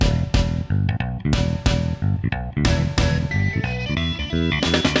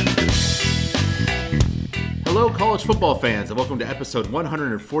Hello, college football fans, and welcome to episode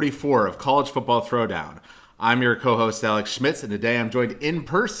 144 of College Football Throwdown. I'm your co-host, Alex Schmitz, and today I'm joined in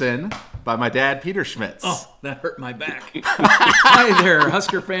person by my dad, Peter Schmitz. Oh, that hurt my back. Hi there,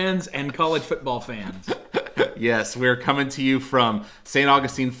 Husker fans and college football fans. Yes, we're coming to you from St.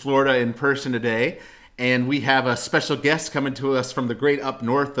 Augustine, Florida in person today, and we have a special guest coming to us from the great up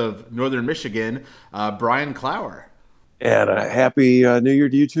north of northern Michigan, Brian Clower. And a happy New Year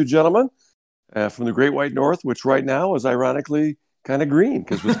to you two gentlemen. From the Great White North, which right now is ironically kind of green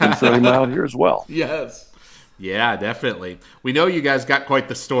because it's been fairly mild here as well. Yes. Yeah, definitely. We know you guys got quite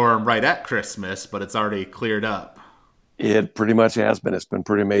the storm right at Christmas, but it's already cleared up. It pretty much has been. It's been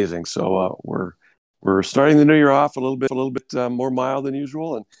pretty amazing. So we're starting the new year off a little bit more mild than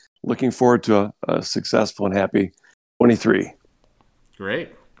usual, and looking forward to a successful and happy 23.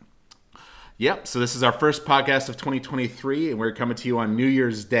 Great. Yep, so this is our first podcast of 2023, and we're coming to you on New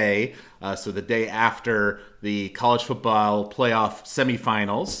Year's Day, so the day after the college football playoff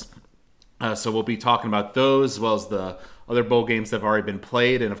semifinals. So we'll be talking about those, as well as the other bowl games that have already been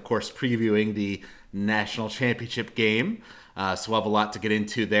played, and of course previewing the national championship game. So we'll have a lot to get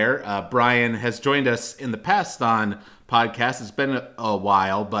into there. Brian has joined us in the past on podcasts. It's been a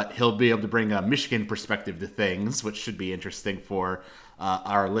while, but he'll be able to bring a Michigan perspective to things, which should be interesting for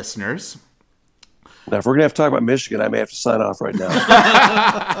our listeners. Now, if we're going to have to talk about Michigan, I may have to sign off right now.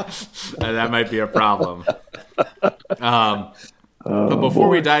 That might be a problem. But before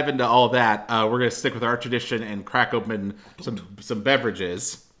we dive into all that, we're going to stick with our tradition and crack open some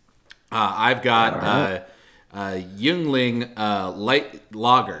beverages. I've got Yuengling light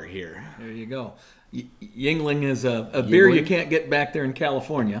lager here. There you go. Yuengling is a beer you can't get back there in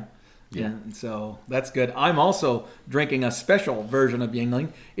California. Yeah, and so that's good. I'm also drinking a special version of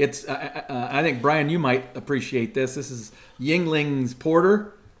Yuengling. It's I think, Brian, you might appreciate this. This is Yuengling's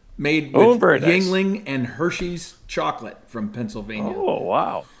Porter, made with Yuengling and Hershey's chocolate from Pennsylvania. Oh,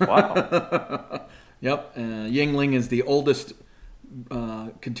 wow. Yep. Yuengling is the oldest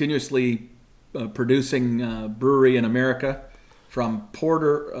continuously producing brewery in America from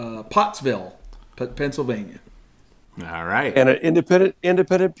Pottsville, Pennsylvania. All right. And an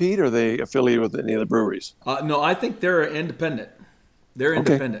independent, Pete, or are they affiliated with any of the breweries? No, I think they're independent. They're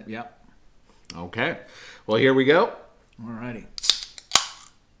independent, yeah. Okay. Well, here we go. All righty.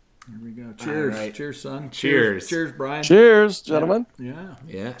 Here we go. Cheers. Right. Cheers, son. Cheers. Cheers, Brian. Cheers, gentlemen. Yeah.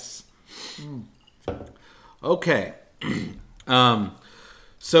 Yes. Okay.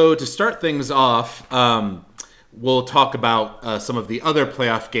 So to start things off, we'll talk about some of the other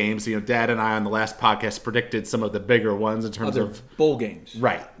playoff games. You know, Dad and I on the last podcast predicted some of the bigger ones in terms of bowl games.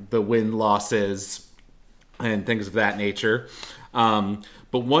 Right. The win-losses and things of that nature. But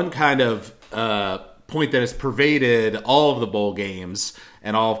one kind of point that has pervaded all of the bowl games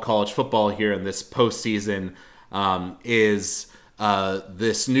and all of college football here in this postseason is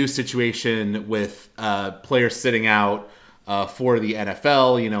this new situation with players sitting out for the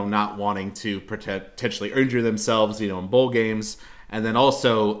NFL, you know, not wanting to potentially injure themselves, you know, in bowl games, and then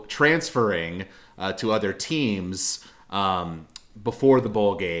also transferring to other teams before the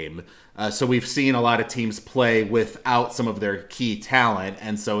bowl game. So we've seen a lot of teams play without some of their key talent,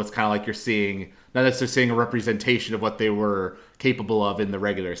 and so it's kind of like you're seeing, not necessarily seeing a representation of what they were capable of in the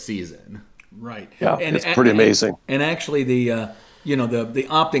regular season. Right. Yeah, and it's pretty amazing. And actually, the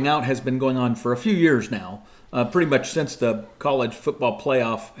opting out has been going on for a few years now. Pretty much since the college football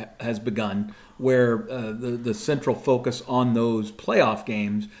playoff has begun, where the central focus on those playoff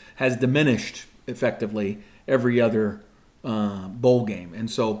games has diminished effectively every other bowl game.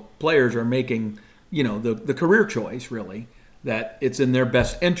 And so players are making, you know, the career choice, really, that it's in their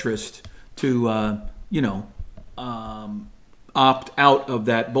best interest to, opt out of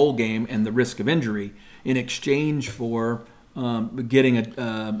that bowl game and the risk of injury in exchange for getting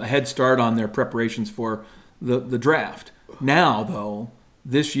a head start on their preparations for the draft. Now, though,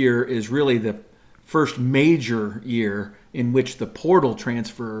 this year is really the first major year in which the portal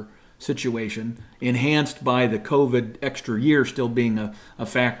transfer situation, enhanced by the COVID extra year still being a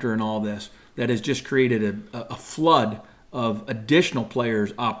factor in all this, that has just created a flood of additional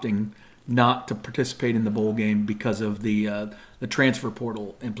players opting not to participate in the bowl game because of the transfer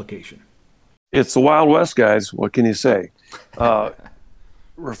portal implication. It's the Wild West, guys. What can you say?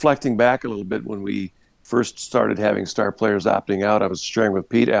 Reflecting back a little bit, when we first started having star players opting out, I was sharing with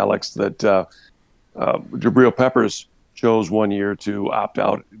Pete, Alex, that Jabril Peppers chose one year to opt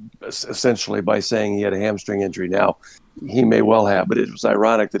out essentially by saying he had a hamstring injury. Now, he may well have, but it was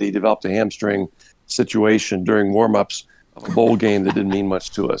ironic that he developed a hamstring situation during warm-ups of a bowl game that didn't mean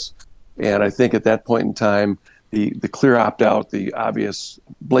much to us. And I think at that point in time, the clear opt out, the obvious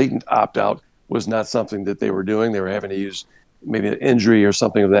blatant opt out, was not something that they were doing. They were having to use maybe an injury or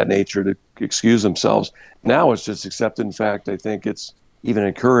something of that nature to excuse themselves. Now it's just accepted. In fact, I think it's even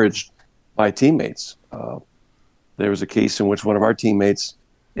encouraged by teammates. There was a case in which one of our teammates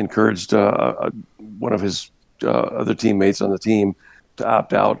encouraged one of his other teammates on the team to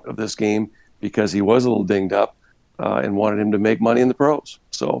opt out of this game because he was a little dinged up and wanted him to make money in the pros.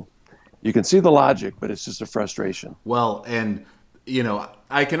 So you can see the logic, but it's just a frustration. Well, and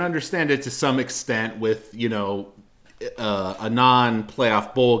I can understand it to some extent with a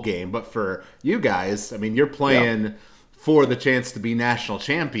non-playoff bowl game, but for you guys, I mean, you're playing for the chance to be national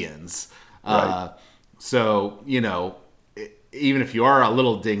champions. Right. So even if you are a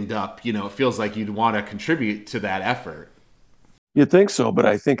little dinged up, it feels like you'd want to contribute to that effort. You'd think so, but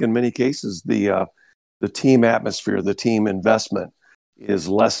I think in many cases the team atmosphere, the team investment is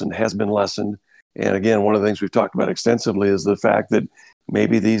lessened, has been lessened. And again, one of the things we've talked about extensively is the fact that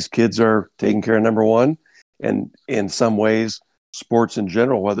maybe these kids are taking care of number one. And in some ways, sports in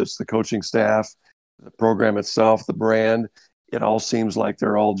general, whether it's the coaching staff, the program itself, the brand, it all seems like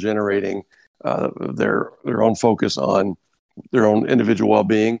they're all generating their own focus on their own individual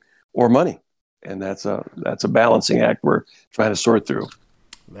well-being or money. And that's a balancing act we're trying to sort through.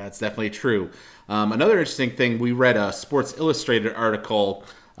 That's definitely true. Another interesting thing, we read a Sports Illustrated article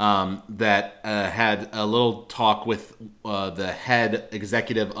that had a little talk with the head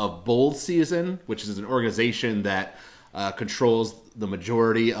executive of Bowl Season, which is an organization that controls the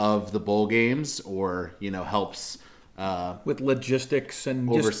majority of the bowl games, or helps with logistics and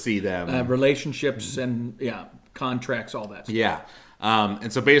oversee them, relationships and contracts, all that stuff. Yeah.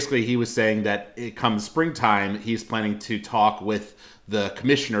 And so basically he was saying that it comes springtime, he's planning to talk with the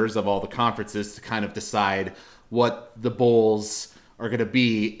commissioners of all the conferences to kind of decide what the bowls are going to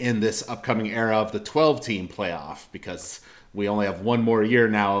be in this upcoming era of the 12-team playoff, because we only have one more year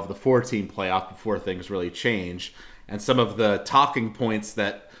now of the 4-team playoff before things really change. And some of the talking points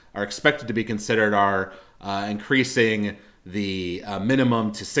that are expected to be considered are increasing the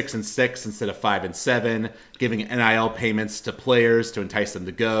minimum to 6-6 instead of 5-7, giving NIL payments to players to entice them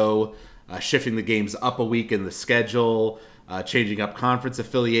to go, shifting the games up a week in the schedule, changing up conference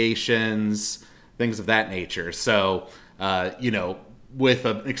affiliations, things of that nature. So, with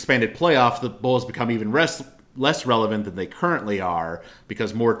an expanded playoff, the bowls become even less relevant than they currently are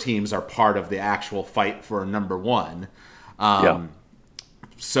because more teams are part of the actual fight for number one.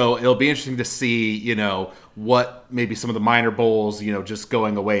 So it'll be interesting to see, what maybe some of the minor bowls, just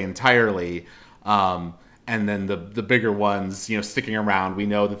going away entirely. And then the bigger ones, sticking around. We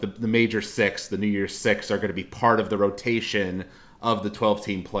know that the major six, the New Year's Six, are going to be part of the rotation of the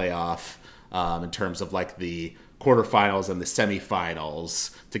 12-team playoff in terms of like the quarterfinals and the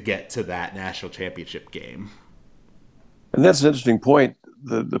semifinals to get to that national championship game. And that's an interesting point.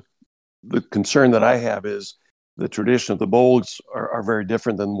 The concern that I have is the tradition of the bowls are very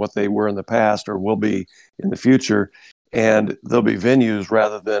different than what they were in the past or will be in the future. And they'll be venues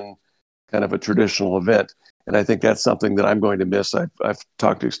rather than kind of a traditional event. And I think that's something that I'm going to miss. I've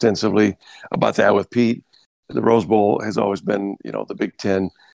talked extensively about that with Pete. The Rose Bowl has always been, the Big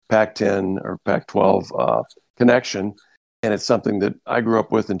Ten, Pac-10 or Pac-12 connection. And it's something that I grew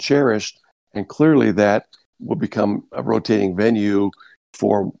up with and cherished. And clearly that will become a rotating venue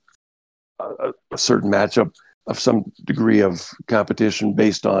for a certain matchup of some degree of competition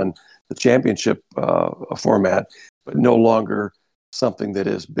based on the championship format, but no longer something that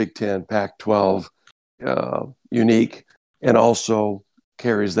is Big Ten, Pac-12 unique, and also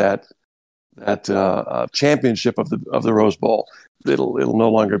carries that championship of the Rose Bowl. It'll no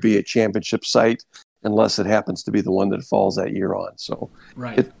longer be a championship site unless it happens to be the one that falls that year on. So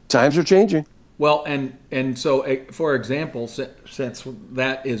times are changing. Well, and so, for example, since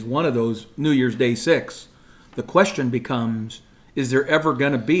that is one of those New Year's Day 6, the question becomes, is there ever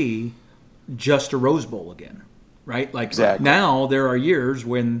going to be just a Rose Bowl again, right? Like exactly. Now there are years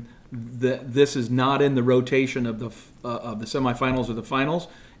when this is not in the rotation of the semifinals or the finals,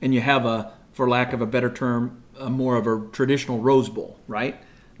 and you have for lack of a better term, more of a traditional Rose Bowl, right?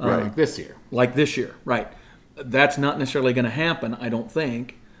 Like this year. Like this year, right. That's not necessarily going to happen, I don't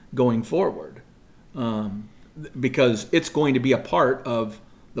think, going forward. Because it's going to be a part of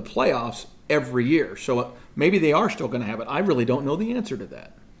the playoffs every year. So maybe they are still going to have it. I really don't know the answer to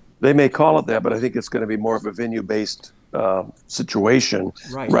that. They may call it that, but I think it's going to be more of a venue-based situation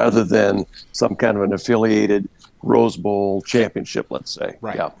rather than some kind of an affiliated Rose Bowl championship, let's say.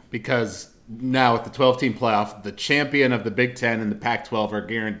 Right. Yeah. Because now with the 12-team playoff, the champion of the Big Ten and the Pac-12 are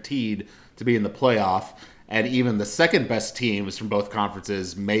guaranteed to be in the playoff. and even the second best teams from both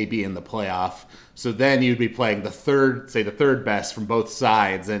conferences may be in the playoff. So then you'd be playing the third best from both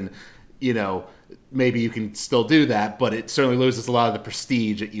sides, and maybe you can still do that, but it certainly loses a lot of the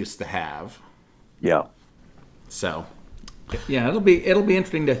prestige it used to have. Yeah. So. Yeah, it'll be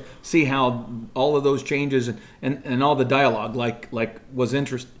interesting to see how all of those changes and all the dialogue, like was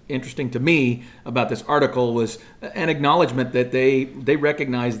interesting to me about this article, was an acknowledgement that they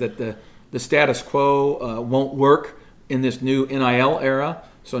recognize that the status quo won't work in this new NIL era.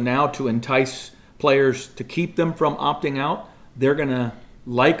 So now, to entice players to keep them from opting out, they're going to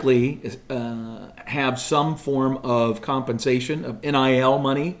likely have some form of compensation of NIL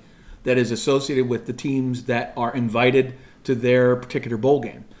money that is associated with the teams that are invited to their particular bowl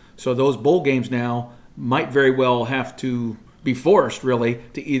game. So those bowl games now might very well have to be forced, really,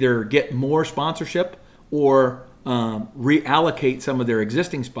 to either get more sponsorship or reallocate some of their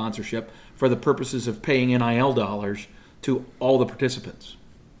existing sponsorship for the purposes of paying NIL dollars to all the participants.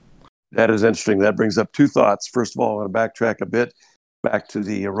 That is interesting. That brings up two thoughts. First of all, I want to backtrack a bit back to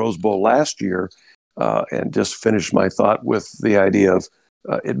the Rose Bowl last year and just finish my thought with the idea of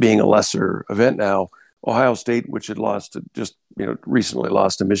it being a lesser event now. Ohio State, which had recently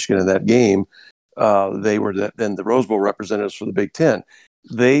lost to Michigan in that game, they were then the Rose Bowl representatives for the Big Ten.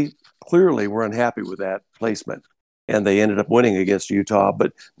 They clearly were unhappy with that placement, and they ended up winning against Utah,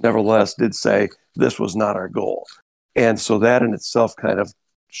 but nevertheless did say this was not our goal. And so that in itself kind of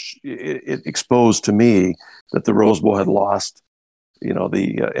it exposed to me that the Rose Bowl had lost,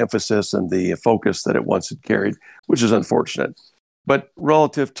 the emphasis and the focus that it once had carried, which is unfortunate. But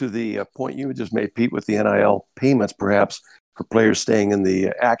relative to the point you just made, Pete, with the NIL payments, perhaps for players staying in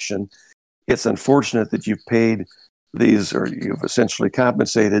the action, it's unfortunate that you've paid these, or you've essentially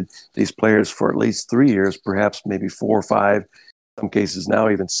compensated these players for at least 3 years, perhaps maybe 4 or 5, some cases now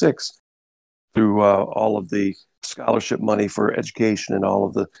even 6, through all of the scholarship money for education and all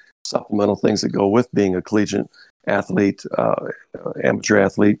of the supplemental things that go with being a collegiate athlete, amateur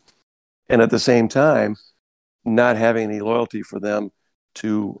athlete. And at the same time, not having any loyalty for them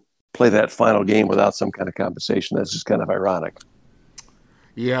to play that final game without some kind of compensation. That's just kind of ironic.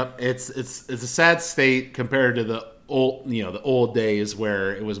 Yep, it's a sad state compared to the old days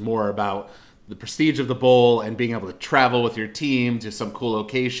where it was more about the prestige of the bowl and being able to travel with your team to some cool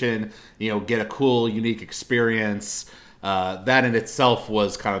location, get a cool, unique experience. That in itself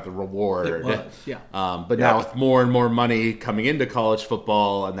was kind of the reward. It was, yeah. But now with more and more money coming into college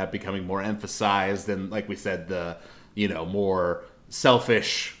football and that becoming more emphasized, and like we said, the more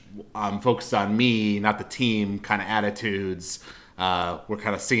selfish, focused on me, not the team kind of attitudes, we're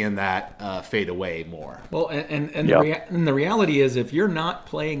kind of seeing that fade away more. Well, and the reality is, if you're not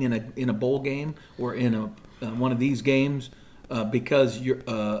playing in a bowl game or in one of these games, because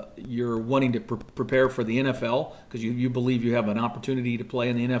you're wanting to prepare for the NFL because you believe you have an opportunity to play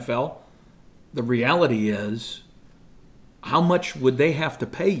in the NFL, the reality is, how much would they have to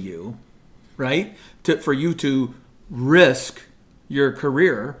pay you, right, for you to risk your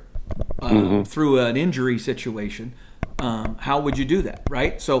career through an injury situation? How would you do that,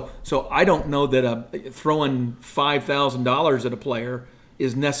 right? So I don't know that throwing $5,000 at a player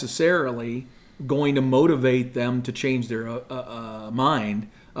is necessarily going to motivate them to change their mind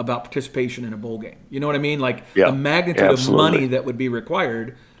about participation in a bowl game. You know what I mean? Like the magnitude of money that would be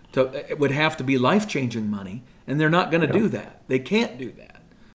required it would have to be life-changing money, and they're not going to do that. They can't do that.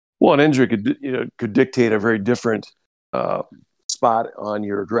 Well, an injury could dictate a very different spot on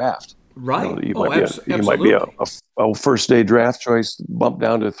your draft. Right. You might be a first-day draft choice bumped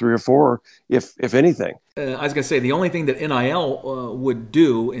down to 3 or 4, if anything. I was going to say, the only thing that NIL would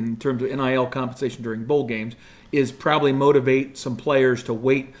do in terms of NIL compensation during bowl games is probably motivate some players to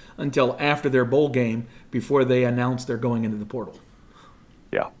wait until after their bowl game before they announce they're going into the portal.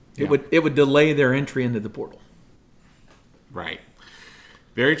 Yeah. It would delay their entry into the portal. Right.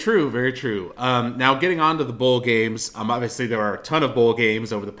 Very true, very true. Now, getting on to the bowl games, obviously there are a ton of bowl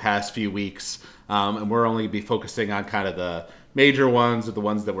games over the past few weeks, and we're only be focusing on kind of the major ones or the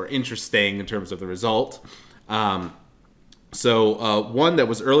ones that were interesting in terms of the result. So one that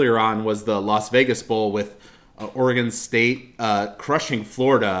was earlier on was the Las Vegas Bowl with Oregon State crushing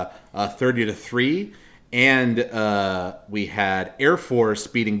Florida 30-3. And we had Air Force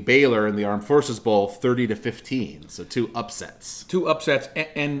beating Baylor in the Armed Forces Bowl 30-15. So 2 upsets. 2 upsets,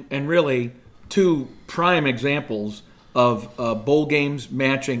 and really 2 prime examples of bowl games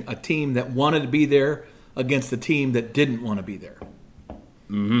matching a team that wanted to be there against a team that didn't want to be there.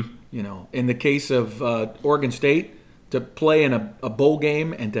 Mm-hmm. In the case of Oregon State, to play in a bowl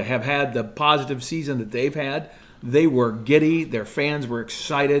game and to have had the positive season that they've had, they were giddy. Their fans were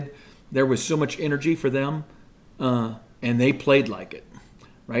excited. there was so much energy for them, and they played like it,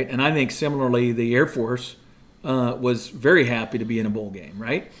 right? And I think similarly, the Air Force was very happy to be in a bowl game,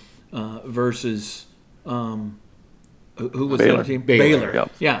 right? Versus who was Baylor. that team? Baylor.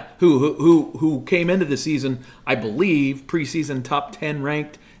 Yep. Yeah, who came into the season, I believe, preseason top 10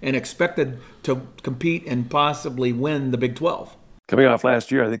 ranked and expected to compete and possibly win the Big 12. Coming off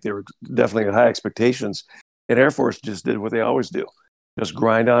last year, I think they were definitely at high expectations. And Air Force just did what they always do. Just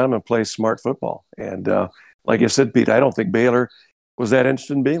grind on them and play smart football. And like I said, Pete, I don't think Baylor was that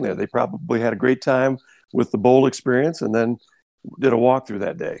interested in being there. They probably had a great time with the bowl experience and then did a walkthrough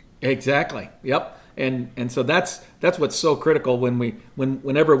that day. Exactly. Yep. And so that's what's so critical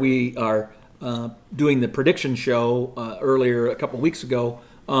whenever we are doing the prediction show earlier a couple of weeks ago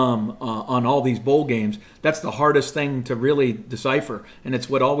on all these bowl games. That's the hardest thing to really decipher, and it's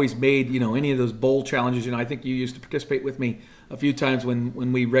what always made any of those bowl challenges. I think you used to participate with me a few times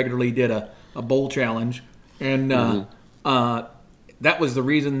when we regularly did a bowl challenge, and that was the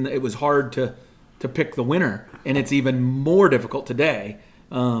reason it was hard to pick the winner, and it's even more difficult today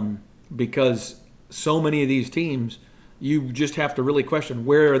because so many of these teams, you just have to really question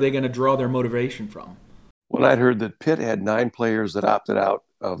where are they going to draw their motivation from. Well, I'd heard that Pitt had 9 players that opted out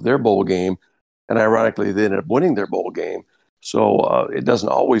of their bowl game, and ironically, they ended up winning their bowl game. So it doesn't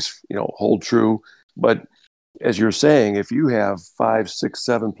always, hold true. But as you're saying, if you have 5, 6,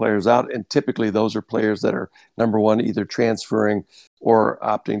 7 players out, and typically those are players that are, number one, either transferring or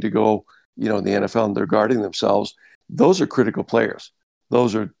opting to go, in the NFL, and they're guarding themselves, those are critical players.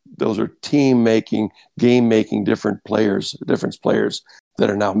 Those are team making, game making difference players that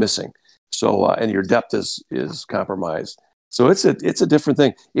are now missing. So and your depth is compromised. So it's a different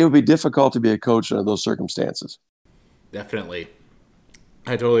thing. It would be difficult to be a coach under those circumstances. Definitely.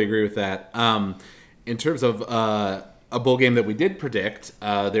 I totally agree with that. In terms of a bowl game that we did predict,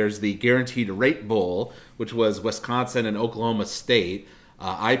 there's the Guaranteed Rate Bowl, which was Wisconsin and Oklahoma State.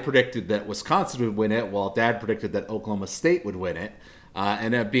 I predicted that Wisconsin would win it, while Dad predicted that Oklahoma State would win it.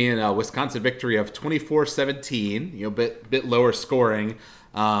 Ended up being a Wisconsin victory of 24-17, bit lower scoring.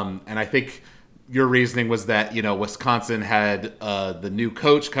 And I think your reasoning was that, Wisconsin had the new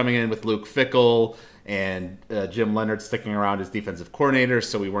coach coming in with Luke Fickell and Jim Leonard sticking around as defensive coordinator,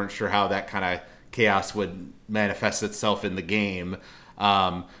 so we weren't sure how that kind of chaos would manifest itself in the game.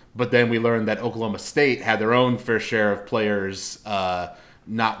 But then we learned that Oklahoma State had their own fair share of players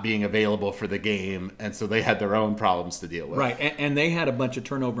not being available for the game, and so they had their own problems to deal with. Right, and they had a bunch of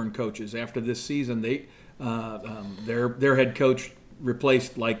turnover in coaches after this season. They their head coach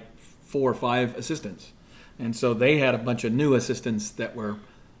replaced like 4 or 5 assistants, and so they had a bunch of new assistants that were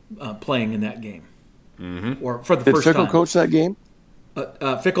playing in that game, or for the first time. Did Fickell coach that game?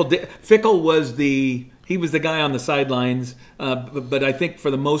 Fickell was he was the guy on the sidelines, but I think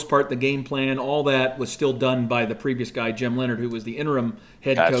for the most part, the game plan, all that was still done by the previous guy, Jim Leonard, who was the interim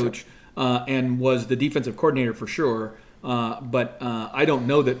head coach and was the defensive coordinator for sure. But I don't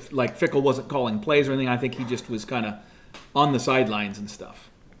know that like Fickell wasn't calling plays or anything. I think he just was kind of on the sidelines and stuff.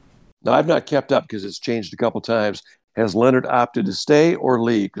 No, I've not kept up because it's changed a couple times. Has Leonard opted to stay or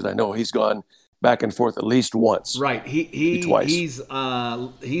leave? Because I know he's gone back and forth at least once. Right. Twice.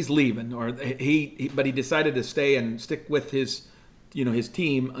 He's leaving, but he decided to stay and stick with his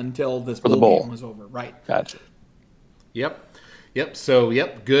team until this bowl game was over. Right. Gotcha. Yep. So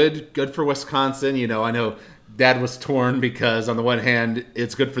good for Wisconsin. I know Dad was torn because on the one hand,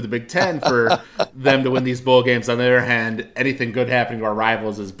 it's good for the Big Ten for them to win these bowl games. On the other hand, anything good happening to our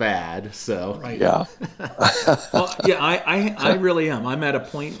rivals is bad. So right. Yeah. Well, yeah, I really am. I'm at a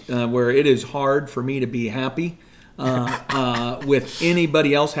point where it is hard for me to be happy with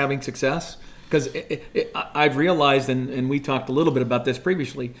anybody else having success. Because I've realized, and we talked a little bit about this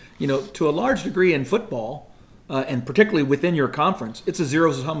previously, to a large degree in football, and particularly within your conference, it's a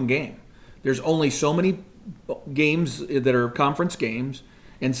zero-sum game. There's only so many games that are conference games,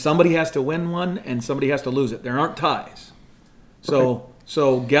 and somebody has to win one and somebody has to lose it. There aren't ties. So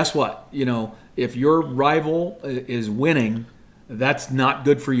guess what? If your rival is winning, that's not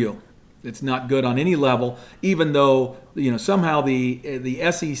good for you. It's not good on any level, even though somehow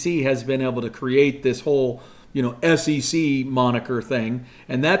the SEC has been able to create this whole SEC moniker thing,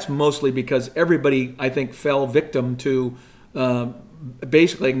 and that's mostly because everybody, I think, fell victim to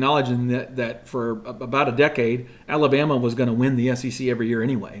basically acknowledging that for about a decade, Alabama was going to win the SEC every year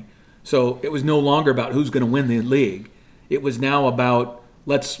anyway. So it was no longer about who's going to win the league. It was now about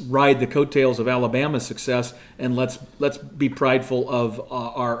let's ride the coattails of Alabama's success and let's be prideful of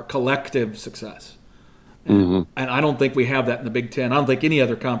our collective success. And I don't think we have that in the Big Ten. I don't think any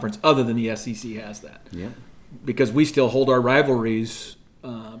other conference other than the SEC has that. Yeah. Because we still hold our rivalries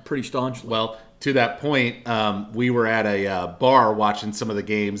pretty staunchly. Well, to that point, we were at a bar watching some of the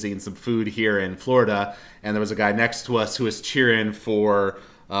games, eating some food here in Florida, and there was a guy next to us who was cheering for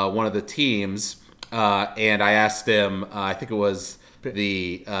one of the teams, and I asked him, I think it was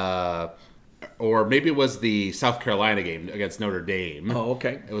or maybe it was the South Carolina game against Notre Dame. Oh,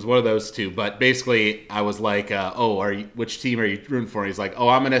 okay. It was one of those two. But basically, I was like, which team are you rooting for? And he's like,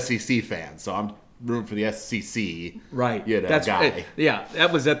 I'm an SEC fan, so I'm rooting for the SEC. Right. Guy.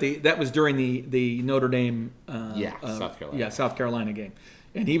 That was during the Notre Dame. South Carolina. South Carolina game,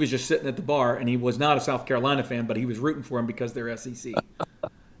 and he was just sitting at the bar, and he was not a South Carolina fan, but he was rooting for him because they're SEC.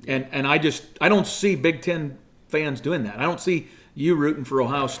 and I don't see Big Ten fans doing that. I don't see you rooting for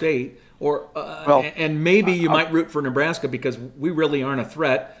Ohio State. And maybe you might root for Nebraska because we really aren't a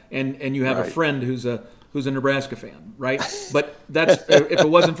threat, and you have a friend who's a Nebraska fan, right? But that's if it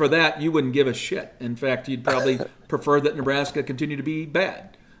wasn't for that, you wouldn't give a shit. In fact, you'd probably prefer that Nebraska continue to be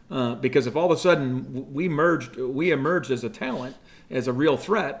bad, because if all of a sudden we emerged as a talent, as a real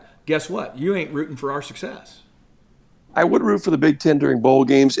threat, guess what? You ain't rooting for our success. I would root for the Big Ten during bowl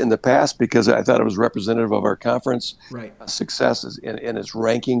games in the past because I thought it was representative of our conference successes in its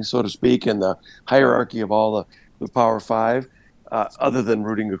ranking, so to speak, in the hierarchy of all the Power Five, other than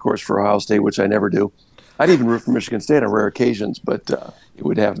rooting, of course, for Ohio State, which I never do. I'd even root for Michigan State on rare occasions, but it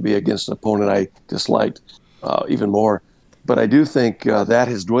would have to be against an opponent I disliked even more. But I do think that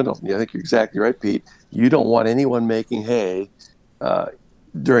has dwindled. I think you're exactly right, Pete. You don't want anyone making hay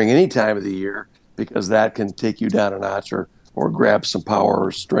during any time of the year, because that can take you down a notch or grab some power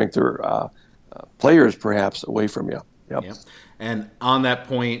or strength or players perhaps away from you. Yep. And on that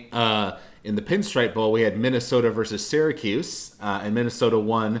point, in the Pinstripe Bowl, we had Minnesota versus Syracuse, and Minnesota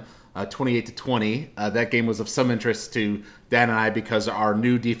won 28-20. That game was of some interest to Dan and I because our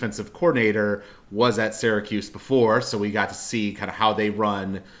new defensive coordinator was at Syracuse before, so we got to see kind of how they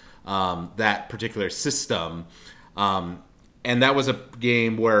run that particular system. And that was a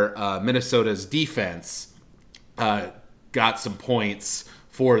game where Minnesota's defense got some points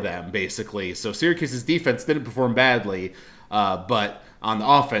for them, basically. So Syracuse's defense didn't perform badly, but on the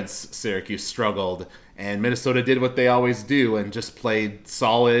offense, Syracuse struggled. And Minnesota did what they always do and just played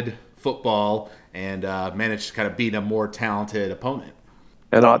solid football and managed to kind of beat a more talented opponent.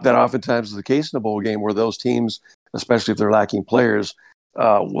 And that oftentimes is the case in a bowl game where those teams, especially if they're lacking players,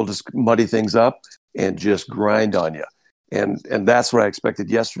 will just muddy things up and just grind on you. And that's what I expected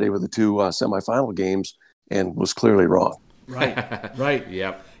yesterday with the two semifinal games, and was clearly wrong. Right.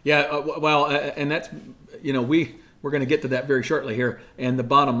 Yep. Yeah. And that's we're going to get to that very shortly here. And the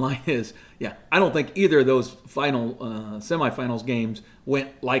bottom line is, I don't think either of those final semifinals games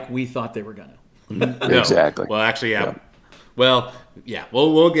went like we thought they were going to. No. Exactly. Well, actually, yeah. Well,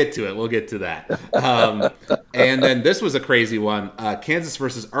 we'll get to it. We'll get to that. And then this was a crazy one: Kansas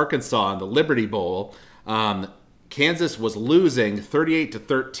versus Arkansas in the Liberty Bowl. Kansas was losing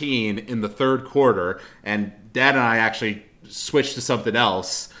 38-13 in the third quarter, and Dad and I actually switched to something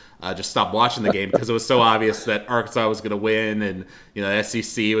else, just stopped watching the game because it was so obvious that Arkansas was going to win and the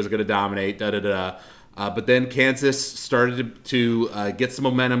SEC was going to dominate. But then Kansas started to get some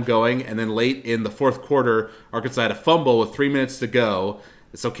momentum going, and then late in the fourth quarter, Arkansas had a fumble with 3 minutes to go.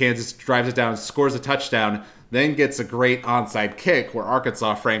 So Kansas drives it down, scores a touchdown, then gets a great onside kick where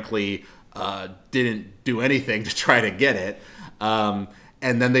Arkansas, frankly, didn't do anything to try to get it. And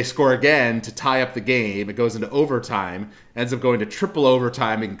then they score again to tie up the game. It goes into overtime, ends up going to triple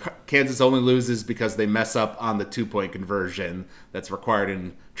overtime, and Kansas only loses because they mess up on the 2-point conversion that's required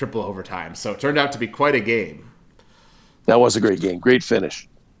in triple overtime. So it turned out to be quite a game. That was a great game. Great finish.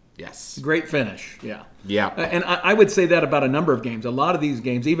 Yes. Great finish, yeah. Yeah. And I would say that about a number of games. A lot of these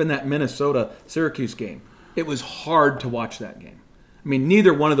games, even that Minnesota-Syracuse game, it was hard to watch that game. I mean,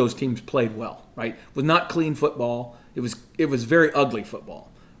 neither one of those teams played well, right? It was not clean football. It was very ugly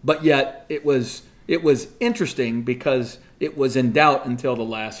football. But yet it was interesting because it was in doubt until the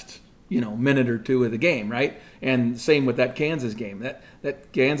last, minute or two of the game, right? And same with that Kansas game.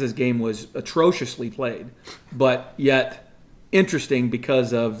 That Kansas game was atrociously played, but yet interesting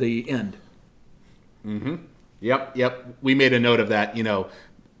because of the end. Mm-hmm. Yep. We made a note of that,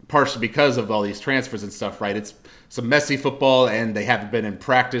 partially because of all these transfers and stuff, right? It's some messy football, and they haven't been in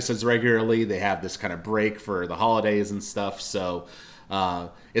practice as regularly. They have this kind of break for the holidays and stuff. So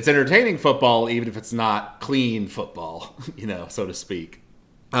it's entertaining football, even if it's not clean football, so to speak.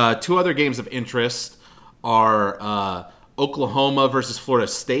 Two other games of interest are Oklahoma versus Florida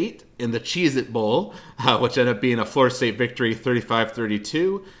State in the Cheez-It Bowl, which ended up being a Florida State victory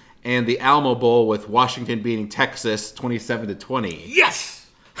 35-32, and the Alamo Bowl with Washington beating Texas 27-20. Yes!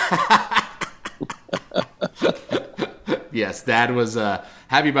 Yes, Dad was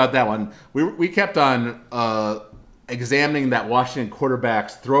happy about that one. We kept on examining that Washington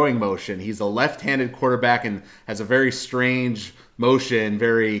quarterback's throwing motion. He's a left-handed quarterback and has a very strange motion,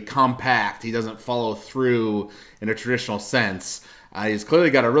 very compact. He doesn't follow through in a traditional sense. He's clearly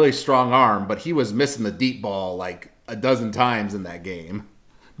got a really strong arm, but he was missing the deep ball like a dozen times in that game.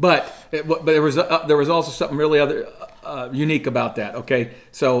 But there was also something really other unique about that. Okay,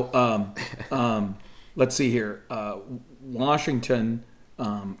 so let's see here. Washington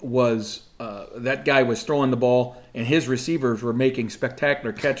was that guy was throwing the ball, and his receivers were making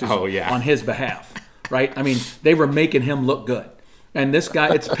spectacular catches on his behalf. Right? I mean, they were making him look good. And this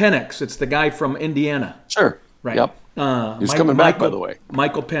guy, it's Penix. It's the guy from Indiana. Sure. Right. Yep. He's coming back, by the way.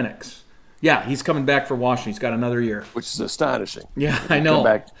 Michael Penix. Yeah, he's coming back for Washington. He's got another year, which is astonishing. Yeah, I know. Come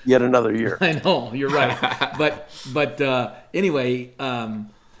back yet another year. I know. You're right. but anyway,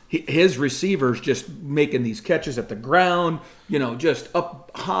 his receivers just making these catches at the ground. Just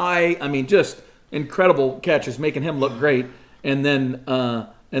up high. I mean, just incredible catches, making him look great. And then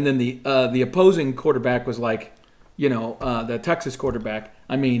the opposing quarterback was like, the Texas quarterback.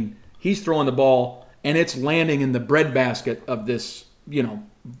 I mean, he's throwing the ball and it's landing in the breadbasket of this,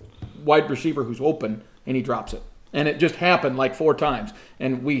 wide receiver who's open, and he drops it. And it just happened like 4 times.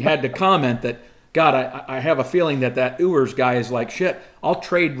 And we had to comment that, God, I have a feeling that Ewers guy is like, shit, I'll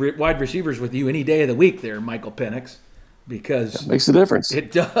trade wide receivers with you any day of the week there, Michael Penix, because that makes a difference.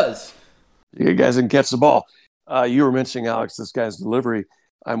 It does. You guys can catch the ball. You were mentioning, Alex, this guy's delivery.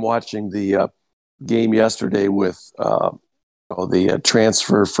 I'm watching the game yesterday with the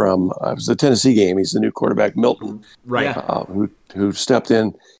transfer from it was the Tennessee game. He's the new quarterback, Milton, right? Who stepped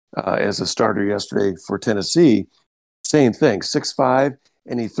in as a starter yesterday for Tennessee. Same thing, 6'5",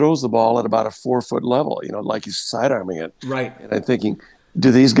 and he throws the ball at about a 4-foot level. Like he's sidearming it. Right. And I'm thinking,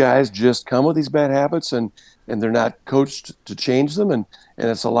 do these guys just come with these bad habits and they're not coached to change them, and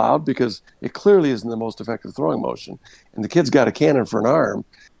it's allowed because it clearly isn't the most effective throwing motion. And the kid's got a cannon for an arm,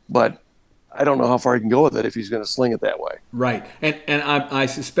 but I don't know how far he can go with it if he's going to sling it that way. Right. And I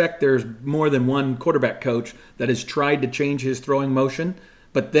suspect there's more than one quarterback coach that has tried to change his throwing motion,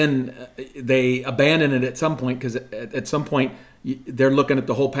 but then they abandon it at some point because at some point they're looking at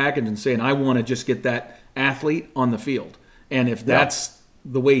the whole package and saying, I want to just get that athlete on the field. And if that's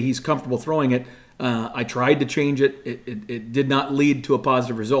the way he's comfortable throwing it, I tried to change it. It did not lead to a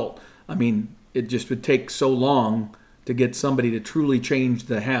positive result. I mean, it just would take so long to get somebody to truly change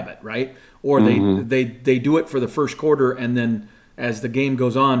the habit, right? Or they do it for the first quarter, and then as the game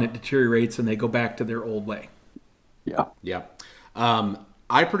goes on, it deteriorates and they go back to their old way. Yeah.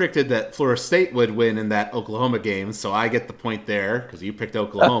 I predicted that Florida State would win in that Oklahoma game, so I get the point there because you picked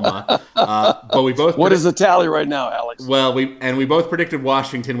Oklahoma. But we both. What is the tally right now, Alex? Well, we both predicted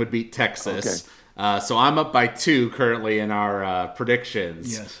Washington would beat Texas. Okay. So I'm up by 2 currently in our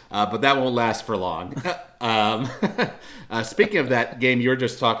predictions. Yes. But that won't last for long. Speaking of that game you were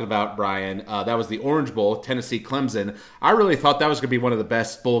just talking about, Brian, that was the Orange Bowl, Tennessee-Clemson. I really thought that was going to be one of the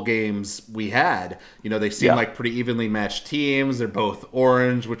best bowl games we had. They seem like pretty evenly matched teams. They're both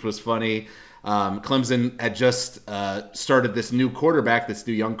orange, which was funny. Clemson had just started this new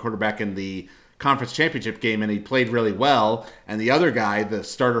young quarterback in the conference championship game, and he played really well. And the other guy, the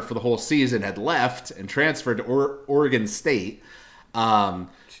starter for the whole season, had left and transferred to Oregon State.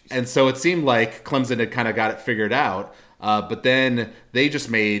 And so it seemed like Clemson had kind of got it figured out. But then they just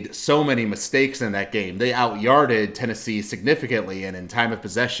made so many mistakes in that game. They out-yarded Tennessee significantly and in time of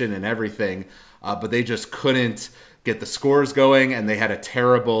possession and everything. But they just couldn't get the scores going, and they had a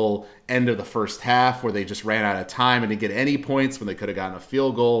terrible end of the first half where they just ran out of time and didn't get any points when they could have gotten a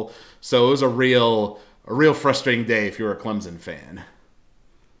field goal. So it was a real frustrating day if you were a Clemson fan.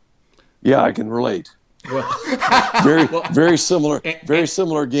 Yeah, I can relate. Well, very similar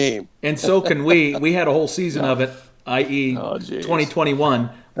game. And so can we. We had a whole season of it, i.e.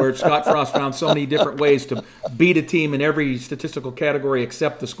 2021, where Scott Frost found so many different ways to beat a team in every statistical category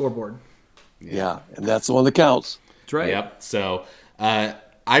except the scoreboard. Yeah, and that's the one that counts. That's right. Yep. So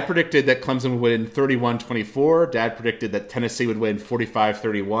I predicted that Clemson would win 31-24. Dad predicted that Tennessee would win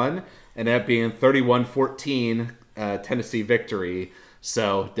 45-31, and that being 31-14 Tennessee victory.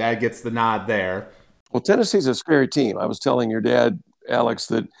 So Dad gets the nod there. Well, Tennessee's a scary team. I was telling your dad, Alex,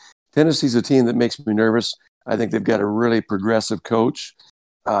 that Tennessee's a team that makes me nervous. I think they've got a really progressive coach.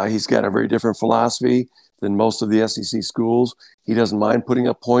 He's got a very different philosophy than most of the SEC schools. He doesn't mind putting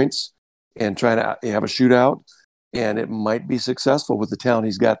up points and trying to have a shootout, and it might be successful with the talent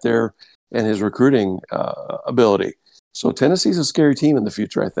he's got there and his recruiting ability. So Tennessee's a scary team in the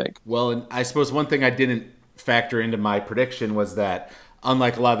future, I think. Well, and I suppose one thing I didn't factor into my prediction was that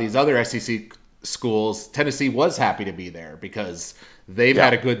unlike a lot of these other SEC schools, Tennessee was happy to be there because they've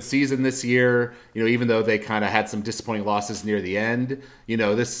had a good season this year. Even though they kind of had some disappointing losses near the end,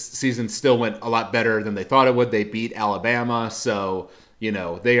 this season still went a lot better than they thought it would. They beat Alabama, so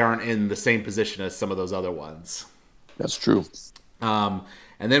they aren't in the same position as some of those other ones. That's true.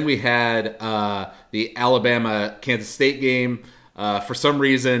 And then we had the Alabama-Kansas State game. For some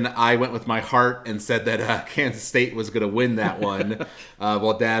reason, I went with my heart and said that Kansas State was going to win that one,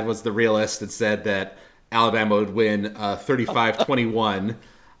 while Dad was the realist and said that Alabama would win 35-21,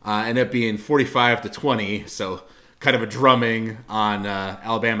 ended up being 45-20, so kind of a drumming on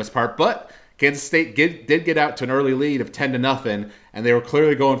Alabama's part. But Kansas State did get out to an early lead of 10-0, and they were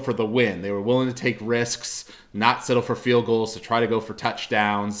clearly going for the win. They were willing to take risks, not settle for field goals, to try to go for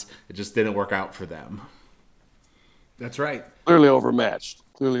touchdowns. It just didn't work out for them. That's right. Clearly overmatched.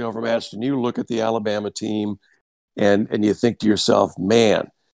 And you look at the Alabama team and you think to yourself,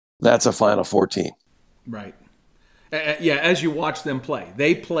 man, that's a Final Four team. Right. As you watch them play.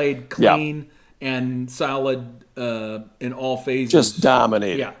 They played clean and solid in all phases. Just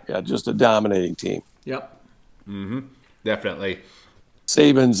dominating. Yeah, just a dominating team. Yep. Mm-hmm. Definitely.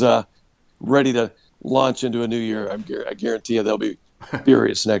 Saban's ready to launch into a new year. I guarantee you they'll be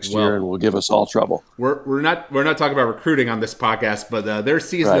furious next year and will give us all trouble. We're not talking about recruiting on this podcast, but their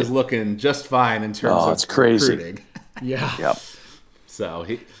season is looking just fine in terms of it's crazy. Recruiting. Yeah. Yep. So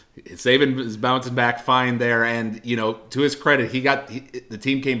Saban is bouncing back fine there, and to his credit, the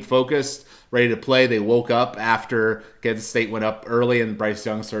team came focused, ready to play. They woke up after Kansas State went up early, and Bryce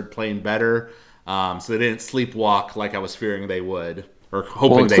Young started playing better. So they didn't sleepwalk like I was fearing they would, or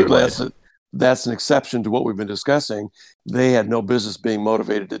hoping they would. That's an exception to what we've been discussing. They had no business being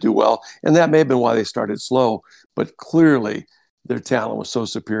motivated to do well, and that may have been why they started slow. But clearly, their talent was so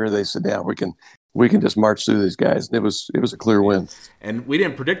superior. They said, "Yeah, we can just march through these guys." And it was a clear win. And we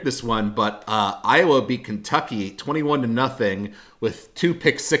didn't predict this one, but Iowa beat Kentucky 21-0 with 2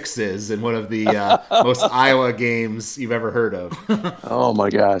 pick sixes in one of the most Iowa games you've ever heard of. Oh my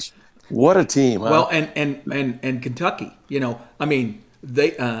gosh, what a team! Huh? Well, and Kentucky,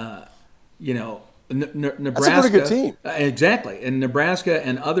 they. Nebraska. That's a pretty good team. Exactly. And Nebraska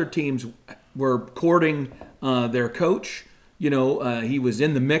and other teams were courting their coach. He was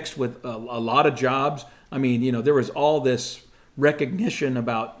in the mix with a lot of jobs. There was all this recognition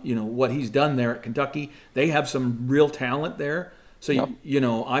about, what he's done there at Kentucky. They have some real talent there. So,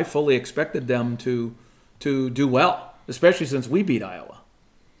 I fully expected them to do well, especially since we beat Iowa.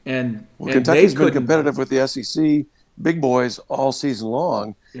 And Kentucky's been competitive with the SEC big boys all season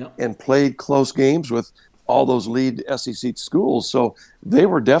long and played close games with all those lead SEC schools. So they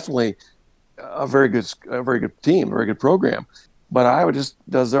were definitely a very good team, a very good program. But Iowa just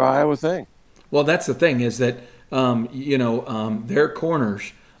does their Iowa thing. Well, that's the thing is that, their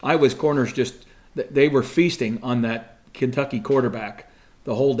corners, Iowa's corners they were feasting on that Kentucky quarterback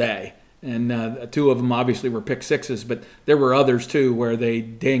the whole day. And 2 of them obviously were pick sixes, but there were others too where they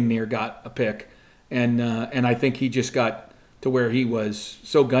dang near got a pick. And I think he just got to where he was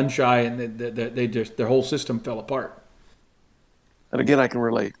so gun shy, and their whole system fell apart. And again, I can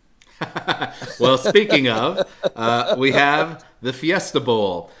relate. Well, speaking of, we have the Fiesta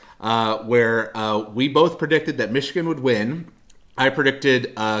Bowl, where we both predicted that Michigan would win. I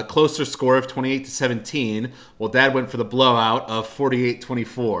predicted a closer score of 28-17, while Dad went for the blowout of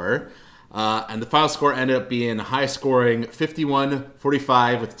 48-24. And the final score ended up being high-scoring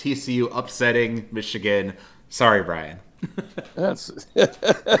 51-45 with TCU upsetting Michigan. Sorry, Brian.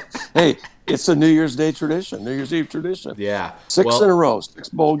 Hey, it's a New Year's Eve tradition. Yeah. 6 in a row, 6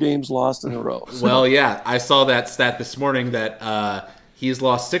 bowl games lost in a row. Well, yeah, I saw that stat this morning that he's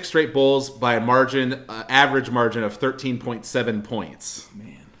lost 6 straight bowls by a average margin of 13.7 points.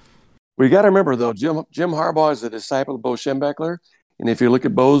 Man. We got to remember, though, Jim Harbaugh is a disciple of Bo Schembechler. And if you look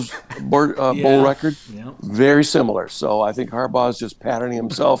at Bo's bowl record, very similar. So I think Harbaugh's just patterning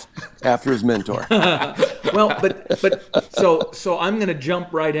himself after his mentor. Well, so I'm going to jump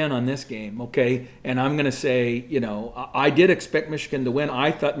right in on this game, okay? And I'm going to say, I did expect Michigan to win.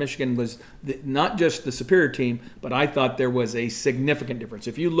 I thought Michigan was not just the superior team, but I thought there was a significant difference.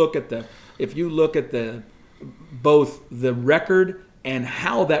 If you look at both the record and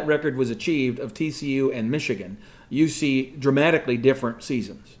how that record was achieved of TCU and Michigan, you see dramatically different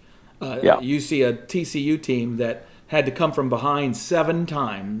seasons. You see a TCU team that had to come from behind 7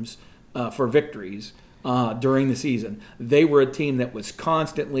 times for victories during the season. They were a team that was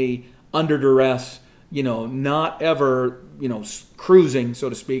constantly under duress, not ever, cruising, so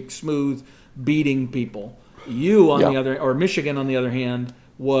to speak, smooth, beating people. Michigan, on the other hand,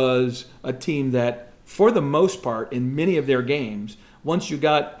 was a team that, for the most part, in many of their games, once you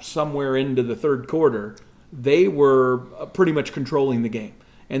got somewhere into the third quarter, they were pretty much controlling the game.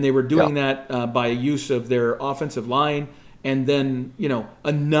 And they were doing that by use of their offensive line and then,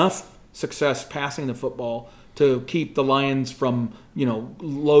 enough success passing the football to keep the Lions from,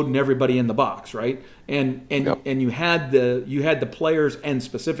 loading everybody in the box, right? And you had the players and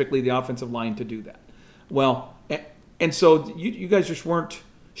specifically the offensive line to do that. Well, and so you guys just weren't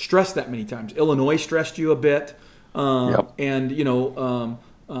stressed that many times. Illinois stressed you a bit, and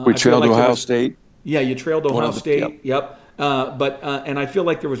we trailed Ohio State. Yeah, you trailed Ohio State. Yep. And I feel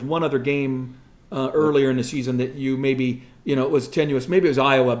like there was one other game earlier in the season that you maybe, it was tenuous. Maybe it was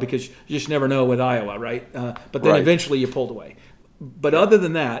Iowa because you just never know with Iowa, right? But then eventually you pulled away. But other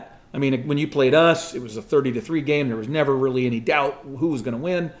than that, I mean, when you played us, it was a 30-3 game. There was never really any doubt who was going to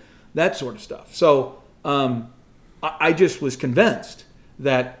win, that sort of stuff. So I just was convinced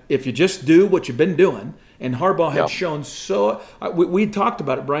that if you just do what you've been doing, and Harbaugh had shown we talked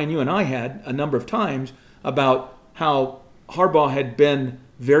about it, Brian, you and I had a number of times about how Harbaugh had been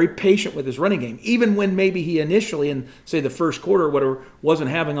very patient with his running game. Even when maybe he initially, in, say, the first quarter or whatever, wasn't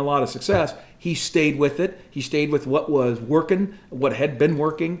having a lot of success, he stayed with it. He stayed with what was working, what had been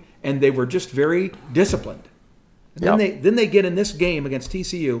working, and they were just very disciplined. And then they get in this game against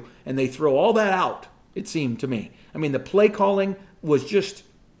TCU, and they throw all that out, it seemed to me. I mean, the play calling was just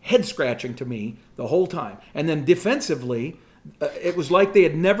head-scratching to me the whole time. And then defensively, it was like they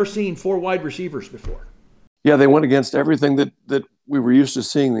had never seen 4 wide receivers before. Yeah, they went against everything that we were used to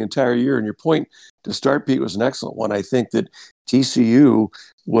seeing the entire year. And your point to start, Pete, was an excellent one. I think that TCU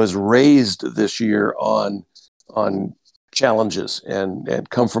was raised this year on challenges and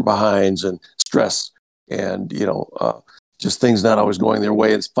come from behinds and stress and, just things not always going their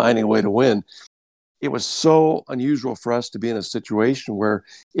way and finding a way to win. It was so unusual for us to be in a situation where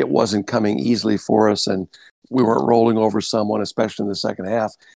it wasn't coming easily for us and we weren't rolling over someone, especially in the second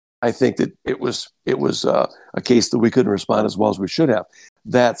half. I think that it was a case that we couldn't respond as well as we should have.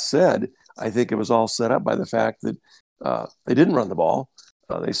 That said, I think it was all set up by the fact that they didn't run the ball.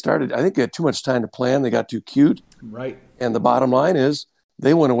 They started, I think they had too much time to plan. They got too cute. Right. And the bottom line is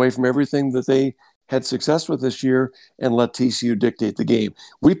they went away from everything that they had success with this year and let TCU dictate the game.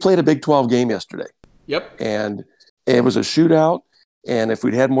 We played a Big 12 game yesterday. Yep. And it was a shootout. And if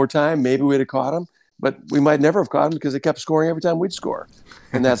we'd had more time, maybe we'd have caught them. But we might never have caught them because they kept scoring every time we'd score.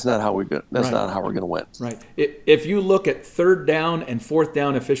 And that's not how not how we're going to win. Right. If you look at third down and fourth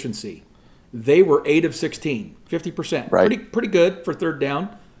down efficiency, they were 8 of 16, 50%. Right. Pretty good for third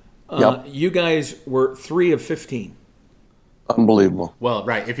down. You guys were 3 of 15. Unbelievable. Well,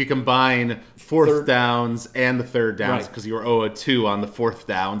 right. If you combine fourth downs and the third downs, because you were 0-2 on the fourth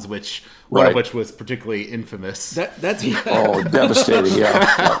downs, which one of which was particularly infamous. That's devastating.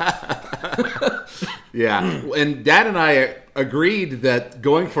 Yeah. Yeah. And Dad and I agreed that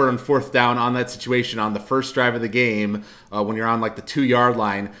going for it on fourth down on that situation on the first drive of the game, when you're on like the 2-yard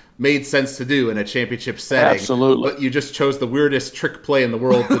line, made sense to do in a championship setting. Absolutely. But you just chose the weirdest trick play in the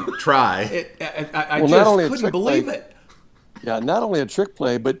world to try. I just couldn't believe it. Yeah, not only a trick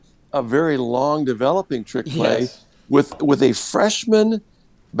play, but a very long developing trick play with a freshman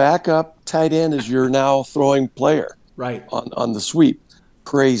backup tight end as your now throwing player. Right. On the sweep.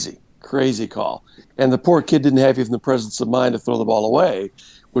 Crazy call. And the poor kid didn't have even the presence of mind to throw the ball away,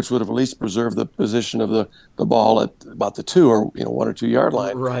 which would have at least preserved the position of the ball at about the 2 or 1 or 2 yard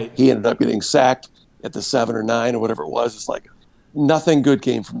line. Right. He ended up getting sacked at the 7 or 9 or whatever it was. It's like nothing good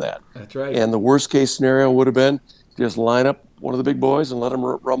came from that. That's right. And the worst case scenario would have been just line up one of the big boys and let them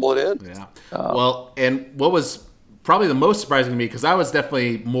rumble it in. Yeah. Well, and what was probably the most surprising to me, because I was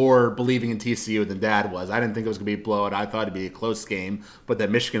definitely more believing in TCU than Dad was. I didn't think it was going to be a blowout. I thought it'd be a close game, but that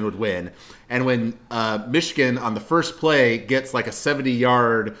Michigan would win. And when Michigan on the first play gets like a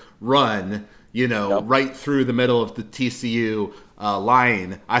 70-yard run, right through the middle of the TCU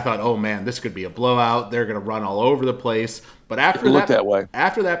line, I thought, oh man, this could be a blowout. They're going to run all over the place. But after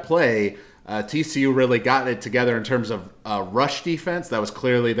that play, TCU really got it together in terms of rush defense. That was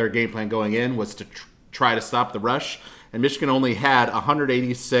clearly their game plan going in, was to try to stop the rush. And Michigan only had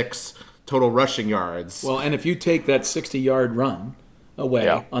 186 total rushing yards. Well, and if you take that 60-yard run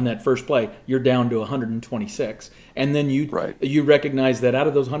away on that first play, you're down to 126. And then you recognize that out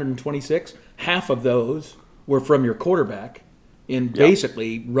of those 126, half of those were from your quarterback in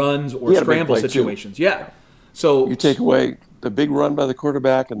basically runs or scramble situations. Yeah. So you take away the big run by the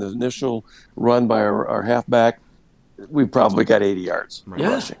quarterback and the initial run by our halfback, we probably got 80 yards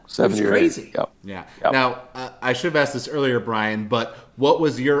rushing. 70 or 80. Crazy. Yeah. Now, I should have asked this earlier, Brian, but what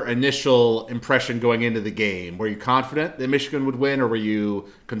was your initial impression going into the game? Were you confident that Michigan would win, or were you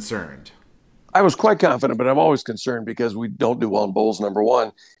concerned? I was quite confident, but I'm always concerned because we don't do well in bowls, number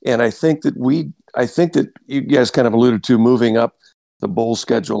one. And I think that you guys kind of alluded to moving up the bowl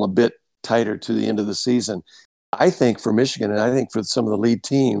schedule a bit tighter to the end of the season. I think for Michigan, and I think for some of the lead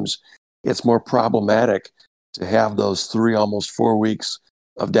teams, it's more problematic to have those 3, almost 4 weeks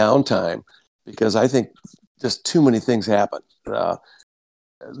of downtime because I think just too many things happen.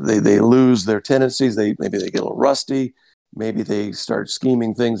 They lose their tendencies. Maybe they get a little rusty. Maybe they start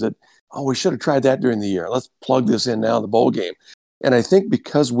scheming things that, oh, we should have tried that during the year. Let's plug this in now in the bowl game. And I think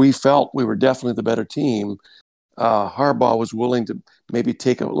because we felt we were definitely the better team, Harbaugh was willing to maybe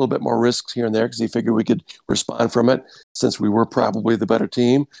take a little bit more risks here and there because he figured we could respond from it. Since we were probably the better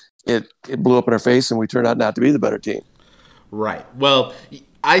team, it blew up in our face, and we turned out not to be the better team. Right. Well,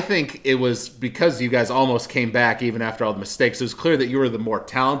 I think it was because you guys almost came back even after all the mistakes. It was clear that you were the more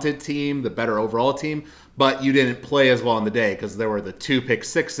talented team, the better overall team, but you didn't play as well in the day because there were the 2 pick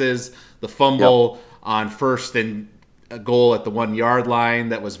sixes, the fumble on first and a goal at the 1 yard line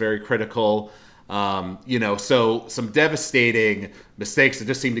that was very critical. So some devastating mistakes that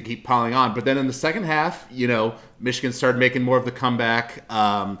just seemed to keep piling on. But then in the second half, Michigan started making more of the comeback.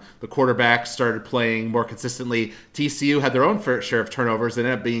 The quarterback started playing more consistently. TCU had their own fair share of turnovers. They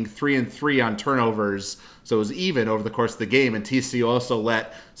ended up being 3-3 on turnovers. So it was even over the course of the game. And TCU also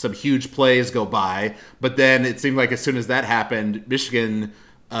let some huge plays go by. But then it seemed like as soon as that happened, Michigan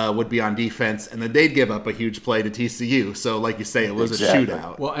would be on defense, and then they'd give up a huge play to TCU. So, like you say, it was a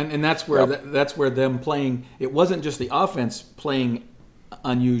shootout. Well, and that's where that's where them playing. It wasn't just the offense playing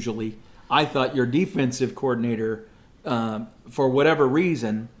unusually. I thought your defensive coordinator, for whatever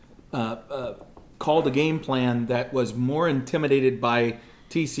reason, called a game plan that was more intimidated by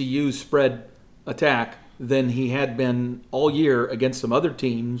TCU's spread attack than he had been all year against some other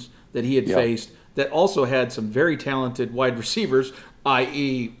teams that he had faced that also had some very talented wide receivers,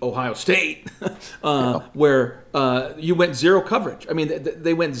 i.e. Ohio State, where you went zero coverage. I mean,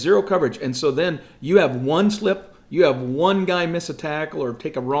 they went zero coverage. And so then you have one slip, you have one guy miss a tackle or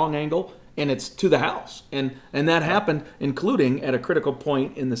take a wrong angle, and it's to the house. And that happened, including at a critical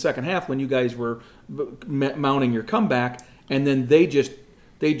point in the second half when you guys were mounting your comeback, and then they just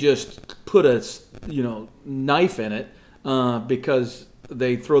put a knife in it because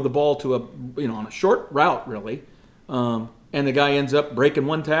they throw the ball to on a short route, really. And the guy ends up breaking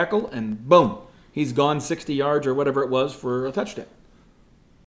one tackle, and boom, he's gone 60 yards or whatever it was for a touchdown.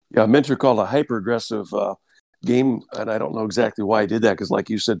 Yeah, Minter called a hyper-aggressive game, and I don't know exactly why he did that because, like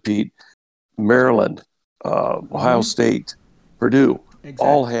you said, Pete, Maryland, Ohio State, Purdue,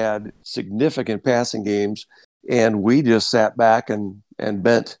 all had significant passing games, and we just sat back and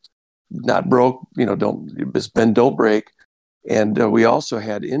bent, not broke, bend, don't break. And we also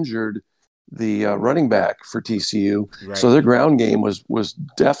had injured the running back for TCU. Right. So their ground game was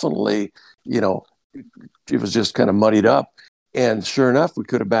definitely, it was just kind of muddied up. And sure enough, we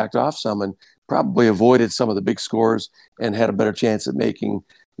could have backed off some and probably avoided some of the big scores and had a better chance at making,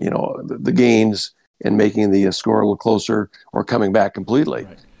 the gains and making the score a little closer or coming back completely.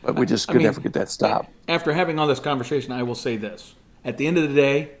 Right. But we just could never get that stop. After having all this conversation, I will say this. At the end of the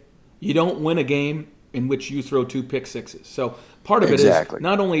day, you don't win a game in which you throw 2 pick sixes. So part of it is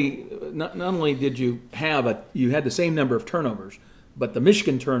not only did you had the same number of turnovers, but the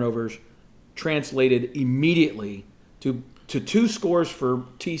Michigan turnovers translated immediately to 2 scores for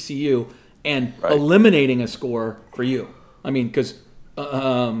TCU and eliminating a score for you. I mean, because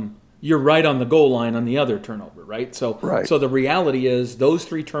you're right on the goal line on the other turnover, right? So the reality is those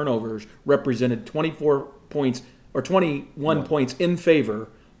 3 turnovers represented 24 points or 21 points in favor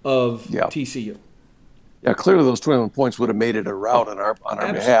of TCU. Yeah, clearly those 21 points would have made it a rout on our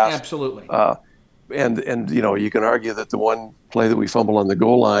behalf. Absolutely. And you can argue that the one play that we fumbled on the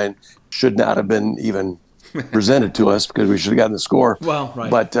goal line should not have been even presented to us because we should have gotten the score. Well,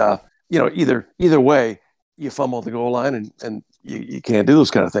 right. But either way, you fumble at the goal line and you can't do those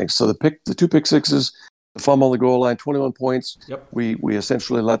kind of things. So the 2 pick sixes, the fumble on the goal line, 21 points. Yep. We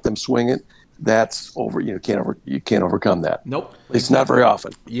essentially let them swing it. That's over. You can't overcome that. Nope. It's not very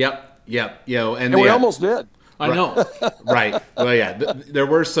often. Yep. And we almost did. I know. Right. Well, yeah. There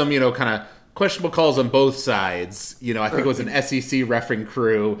were some, kind of questionable calls on both sides. I think it was an SEC refereeing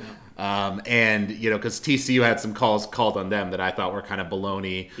crew. And, because TCU had some calls called on them that I thought were kind of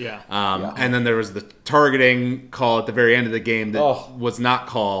baloney. Yeah. And then there was the targeting call at the very end of the game that was not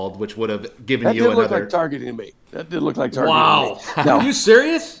called, which would have given you another. That did look like targeting to me. That did look like targeting to me. Wow. Are you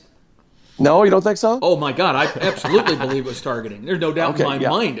serious? No, you don't think so? Oh my God, I absolutely believe it was targeting. There's no doubt in my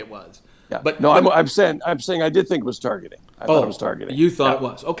mind it was. Yeah. But no, I'm saying I did think it was targeting. I thought it was targeting. You thought it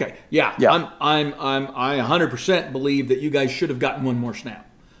was. Okay. Yeah. I 100% believe that you guys should have gotten one more snap.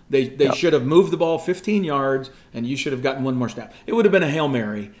 They should have moved the ball 15 yards, and you should have gotten one more snap. It would have been a Hail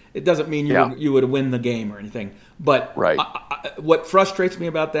Mary. It doesn't mean you would win the game or anything. But Right. What frustrates me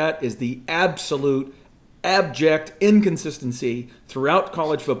about that is the absolute abject inconsistency throughout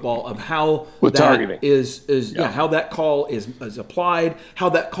college football of how With that targeting. how that call is applied, how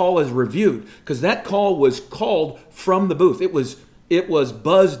that call is reviewed, because that call was called from the booth. It was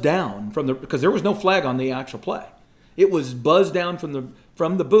buzzed down because there was no flag on the actual play. It was buzzed down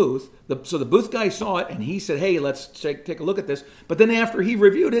from the booth. So the booth guy saw it and he said, "Hey, let's take a look at this." But then after he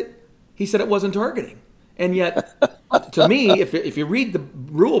reviewed it, he said it wasn't targeting. And yet, to me, if you read the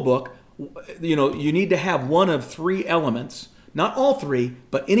rule book, you need to have one of three elements, not all three,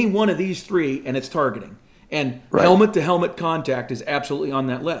 but any one of these three, and it's targeting. And helmet-to-helmet contact is absolutely on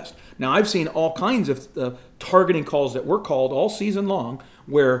that list. Now, I've seen all kinds of targeting calls that were called all season long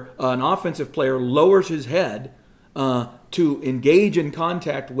where an offensive player lowers his head to engage in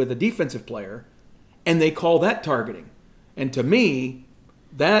contact with a defensive player, and they call that targeting. And to me,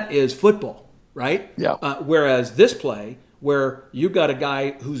 that is football, right? Yeah. Whereas this play, where you got a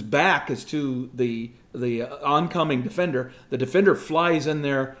guy whose back is to the oncoming defender, the defender flies in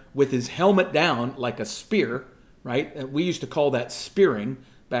there with his helmet down like a spear, right? We used to call that spearing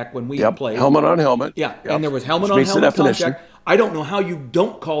back when we played. Helmet on helmet. Yeah, Yep. and there was helmet Which on meets the helmet definition. contact. I don't know how you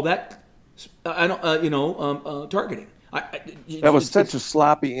don't call that, targeting. That was such a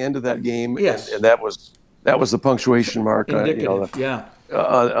sloppy end of that game. Yes. And that was the punctuation mark Indicative,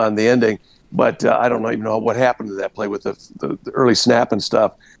 on the ending. But I don't even know what happened to that play with the early snap and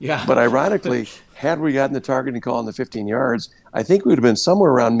stuff. Yeah. But ironically, had we gotten the targeting call on the 15 yards, I think we would have been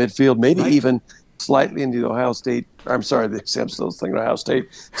somewhere around midfield, maybe even slightly into the Ohio State. I'm sorry, I'm still thinking Ohio State,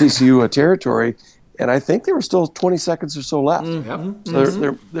 TCU territory. And I think there were still 20 seconds or so left. Mm-hmm.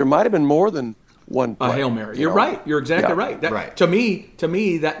 So there might have been more than one play. A Hail Mary. You're right. You're exactly right. That, Right. To me,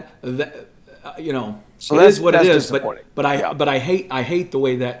 that So it that's- is what it that's is. disappointing. But I hate the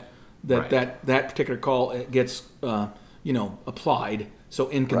way that Right. that particular call gets applied so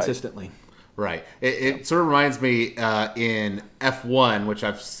inconsistently. Right. It sort of reminds me in F1, which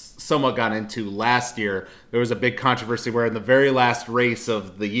I've somewhat gotten into last year, there was a big controversy where in the very last race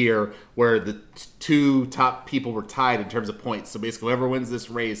of the year where the two top people were tied in terms of points. So basically whoever wins this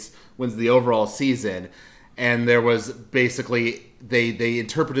race wins the overall season. And there was basically, they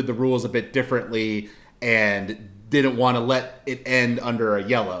interpreted the rules a bit differently and didn't want to let it end under a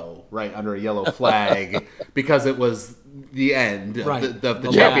yellow flag because it was the end of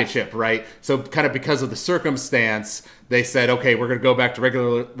the championship, right? So kind of because of the circumstance, they said, okay, we're going to go back to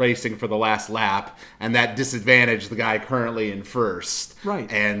regular racing for the last lap, and that disadvantaged the guy currently in first. Right.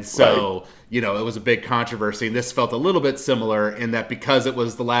 And so, it was a big controversy, and this felt a little bit similar in that because it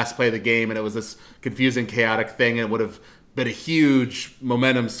was the last play of the game and it was this confusing, chaotic thing, and it would have been a huge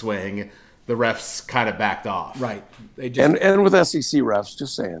momentum swing, the refs kind of backed off. Right. They just And with SEC refs,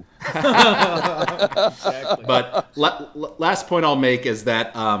 just saying. exactly. But last point I'll make is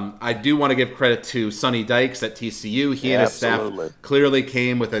that I do want to give credit to Sonny Dykes at TCU. He and his Absolutely. staff clearly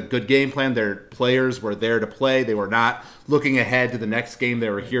came with a good game plan. Their players were there to play. They were not looking ahead to the next game. They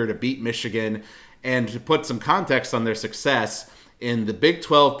were here to beat Michigan. And to put some context on their success, in the Big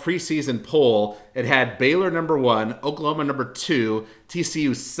 12 preseason poll, it had Baylor number 1, Oklahoma number 2,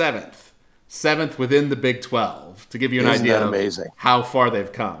 TCU 7th. 7th within the Big 12, to give you an Isn't idea that of amazing? how far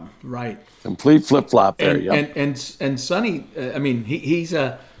they've come. Right. Complete flip-flop there. And Sonny,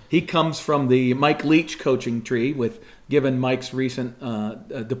 he comes from the Mike Leach coaching tree, with given Mike's recent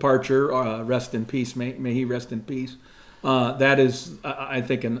departure, rest in peace, may he rest in peace. That is, I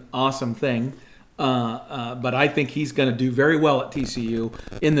think, an awesome thing. But I think he's going to do very well at TCU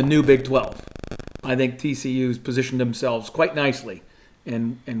in the new Big 12. I think TCU's positioned themselves quite nicely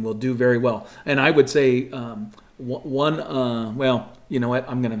and will do very well. And I would say well, you know what?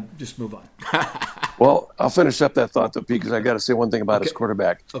 I'm going to just move on. Well, I'll finish up that thought, though, Pete, because I got to say one thing about his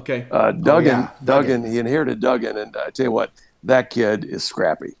quarterback. Okay. Duggan, he inherited Duggan, and I tell you what, that kid is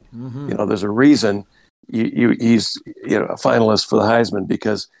scrappy. There's a reason he's a finalist for the Heisman,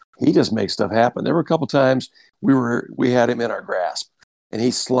 because he just makes stuff happen. There were a couple times we had him in our grasp, and he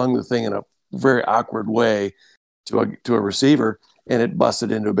slung the thing in a very awkward way to a receiver, and it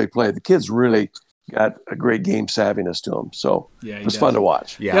busted into a big play. The kid's really got a great game savviness to him, so it was fun to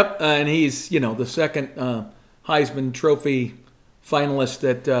watch. Yeah. Yep, and he's the second Heisman Trophy finalist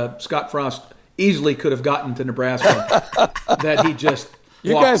that Scott Frost easily could have gotten to Nebraska. That he just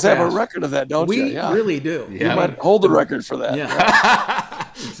You walked guys have a past. record of that, don't you? We really do. Yeah. You might hold the record for that. Yeah.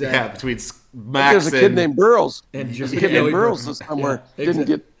 Exactly. Yeah, between Max There's a kid named Burrows. And There's just a kid named Burrows somewhere Yeah, didn't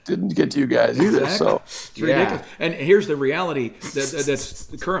get didn't get to you guys either. Exactly. So It's ridiculous. And here's the reality that's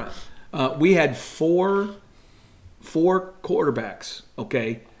current. We had four quarterbacks,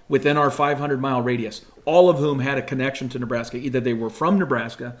 okay, within our 500-mile radius, all of whom had a connection to Nebraska. Either they were from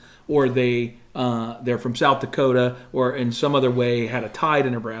Nebraska, or they're from South Dakota, or in some other way had a tie to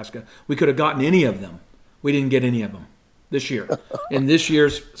Nebraska. We could have gotten any of them. We didn't get any of them this year. In this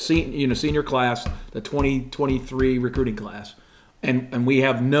year's senior class, the 2023 recruiting class, and we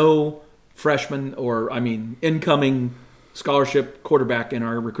have no freshman or incoming scholarship quarterback in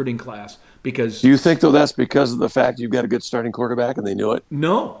our recruiting class because. Do you think though that's because of the fact you've got a good starting quarterback and they knew it?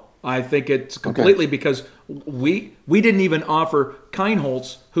 No, I think it's completely because we didn't even offer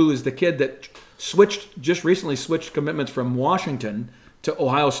Keinholz, who is the kid that just recently switched commitments from Washington to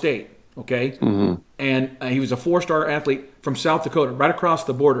Ohio State. Okay, and he was a 4-star athlete from South Dakota, right across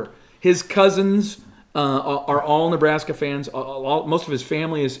the border. His cousins are all Nebraska fans. Most of his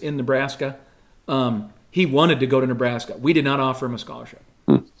family is in Nebraska. He wanted to go to Nebraska. We did not offer him a scholarship.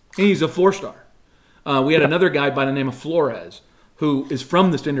 He's a 4-star. We had another guy by the name of Flores, who is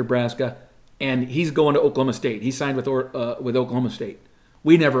from the state of Nebraska, and he's going to Oklahoma State. He signed with Oklahoma State.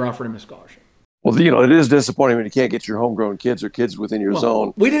 We never offered him a scholarship. Well, it is disappointing when you can't get your homegrown kids or kids within your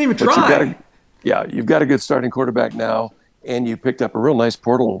zone. We didn't even try. You've got a good starting quarterback now, and you picked up a real nice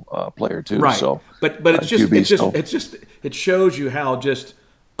portal player too. Right. So, but it shows you how just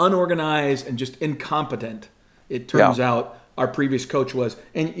unorganized and just incompetent it turns out our previous coach was.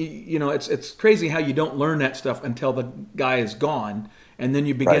 And it's crazy how you don't learn that stuff until the guy is gone, and then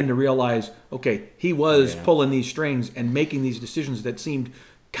you begin to realize, okay, he was pulling these strings and making these decisions that seemed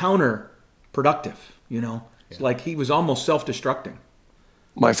counterproductive. It's like he was almost self-destructing.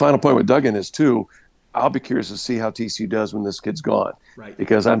 My final point with Duggan is too, I'll be curious to see how TCU does when this kid's gone. Right.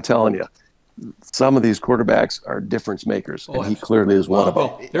 Because I'm telling you, some of these quarterbacks are difference makers, and he clearly is one of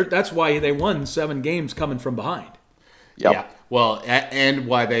them. That's why they won 7 games coming from behind. Yep. Yeah. Well, and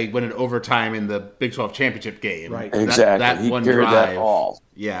why they went in overtime in the Big 12 championship game. Right. Exactly. That he one carried drive. that all.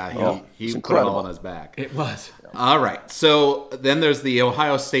 Yeah. He put it incredible. all on his back. It was. All right. So then there's the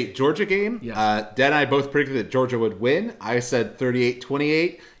Ohio State-Georgia game. Yes. Dad and I both predicted that Georgia would win. I said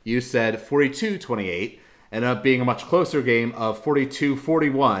 38-28. You said 42-28. Ended up being a much closer game of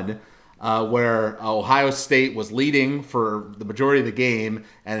 42-41, where Ohio State was leading for the majority of the game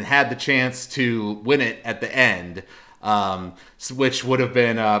and had the chance to win it at the end, which would have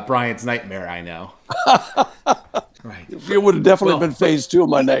been Brian's nightmare, I know. Right. It would have definitely been phase 2 of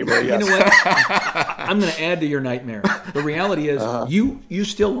my nightmare. Yes. You know what? I'm going to add to your nightmare. The reality is you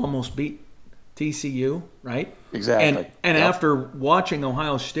still almost beat TCU, right? Exactly. And after watching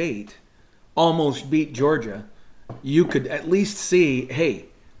Ohio State almost beat Georgia, you could at least see, hey,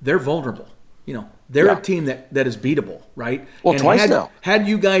 they're vulnerable. They're a team that is beatable, right? Well, and twice now. Had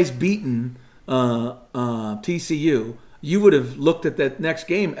you guys beaten TCU, you would have looked at that next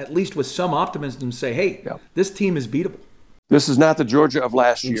game at least with some optimism and say, hey, this team is beatable. This is not the Georgia of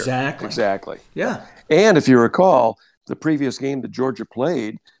last year. Exactly. Yeah. And if you recall, the previous game that Georgia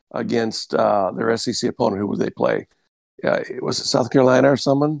played against their SEC opponent, who would they play? Was it South Carolina or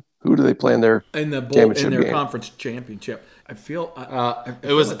someone? Who do they play in their championship game? Conference championship? I feel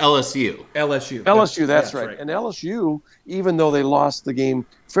it was LSU. LSU. That's right. And LSU, even though they lost the game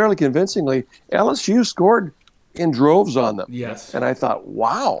fairly convincingly, LSU scored in droves on them. Yes. And I thought,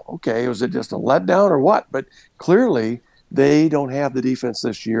 wow, okay, was it just a letdown or what? But clearly, they don't have the defense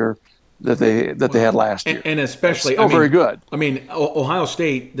this year that they had last year. And especially, still very good. Ohio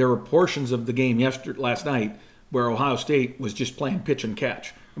State, there were portions of the game last night where Ohio State was just playing pitch and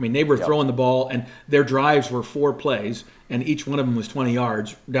catch. They were throwing the ball, and their drives were 4 plays, and each one of them was 20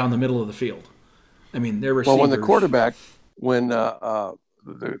 yards down the middle of the field. Their receivers. Well, when the quarterback, the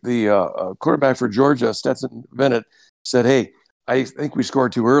quarterback for Georgia, Stetson Bennett, said, hey, I think we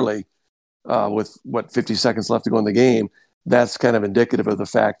scored too early with, 50 seconds left to go in the game, that's kind of indicative of the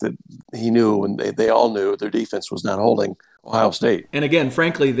fact that he knew, and they all knew, their defense was not holding Ohio State. And again,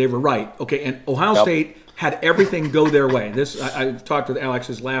 frankly, they were right. Okay, and Ohio State had everything go their way. I talked with Alex,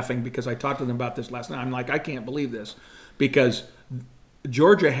 is laughing because I talked to them about this last night. I'm like, I can't believe this, because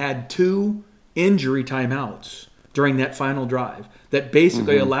Georgia had 2 injury timeouts during that final drive that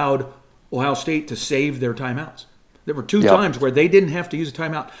basically allowed Ohio State to save their timeouts. There were 2 times where they didn't have to use a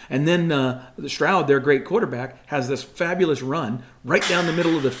timeout. And then Stroud, their great quarterback, has this fabulous run right down the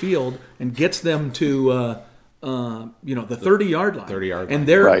middle of the field and gets them to the 30-yard line. 30-yard line. And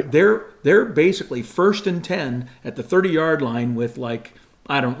they're basically 1st and 10 at the 30-yard line with, like,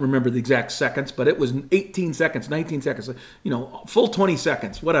 I don't remember the exact seconds, but it was 18 seconds, 19 seconds, full 20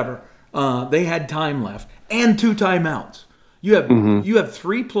 seconds, whatever. They had time left and 2 timeouts. You have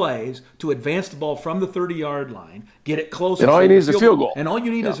 3 plays to advance the ball from the 30-yard line, get it closer. And all you need is a field goal. And all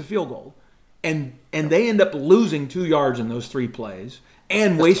you need is a field goal. And they end up losing 2 yards in those 3 plays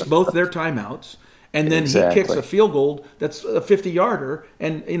and waste both their timeouts. And then he kicks a field goal that's a 50-yarder,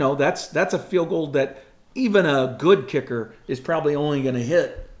 and that's a field goal that even a good kicker is probably only going to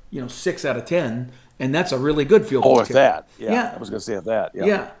hit 6 out of 10, and that's a really good field goal. Oh, if kicker. that, yeah, I was going to say if that,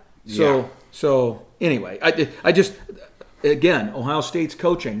 yeah. So anyway, I just again Ohio State's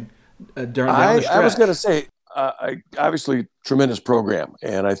coaching during the stretch. I was going to say, obviously tremendous program,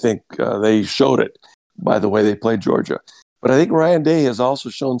 and I think they showed it by the way they played Georgia. But I think Ryan Day has also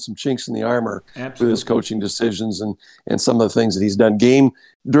shown some chinks in the armor with his coaching decisions and some of the things that he's done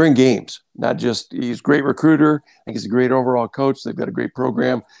during games. Not just he's a great recruiter. I think he's a great overall coach. They've got a great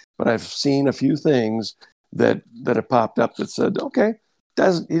program. But I've seen a few things that have popped up that said, okay,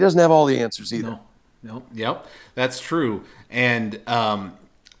 he doesn't have all the answers either. No. Yep, that's true. And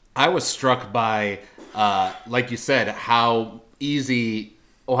I was struck by, like you said, how easy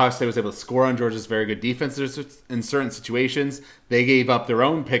Ohio State was able to score on Georgia's very good defense in certain situations. They gave up their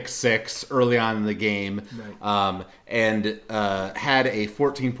own pick 6 early on in the game, and had a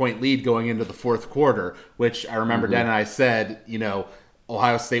 14-point lead going into the fourth quarter, which I remember Dan and I said,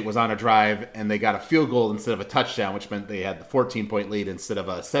 Ohio State was on a drive and they got a field goal instead of a touchdown, which meant they had the 14-point lead instead of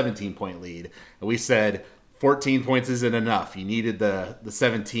a 17-point lead. And we said 14 points isn't enough. You needed the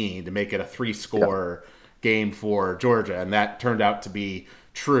 17 to make it a 3-score game for Georgia, and that turned out to be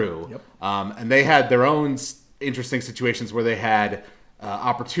true. Yep. And they had their own interesting situations where they had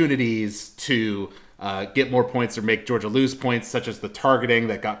opportunities to get more points or make Georgia lose points, such as the targeting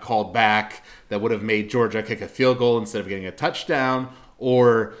that got called back that would have made Georgia kick a field goal instead of getting a touchdown,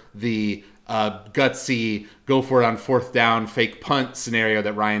 or the gutsy go for it on 4th down fake punt scenario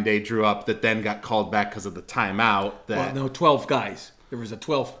that Ryan Day drew up that then got called back because of the timeout. 12 guys. There was a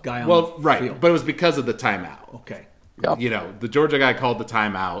 12th guy on the field. But it was because of the timeout. Okay. Yep. The Georgia guy called the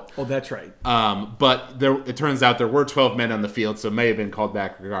timeout. Oh, that's right. But it turns out there were 12 men on the field, so it may have been called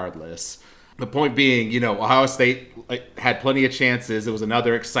back regardless. The point being, Ohio State had plenty of chances. It was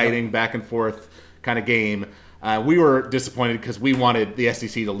another exciting back and forth kind of game. We were disappointed because we wanted the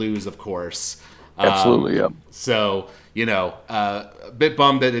SEC to lose, of course. Absolutely, yeah. So, a bit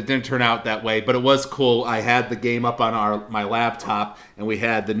bummed that it didn't turn out that way, but it was cool. I had the game up on my laptop, and we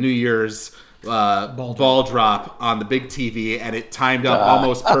had the New Year's ball drop on the big TV, and it timed up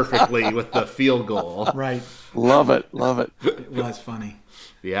almost perfectly with the field goal. Right. Love it. It was funny.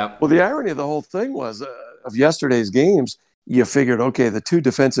 Yeah. Well, the irony of the whole thing was of yesterday's games, you figured, okay, the 2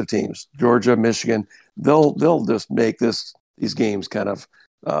 defensive teams, Georgia, Michigan, they'll just make these games kind of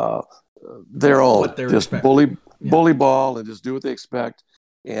their own, just bully ball and just do what they expect,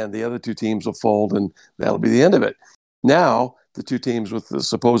 and the other 2 teams will fold, and that'll be the end of it. Now, the 2 teams with the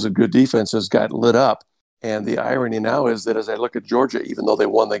supposed good defenses got lit up, and the irony now is that as I look at Georgia, even though they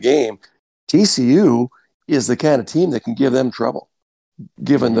won the game, TCU is the kind of team that can give them trouble,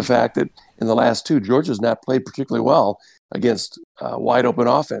 given the fact that in the last 2, Georgia's not played particularly well against wide open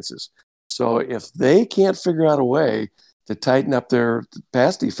offenses. So if they can't figure out a way to tighten up their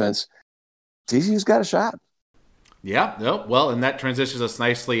pass defense, TCU's got a shot. Yeah, no, well, and that transitions us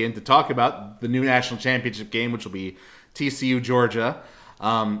nicely into talk about the new national championship game, which will be TCU Georgia.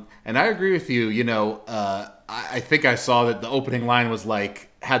 And I agree with you. I think I saw that the opening line was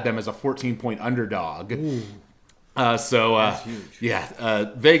had them as a 14-point underdog. Ooh. That's huge.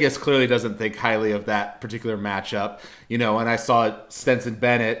 Vegas clearly doesn't think highly of that particular matchup, and I saw Stetson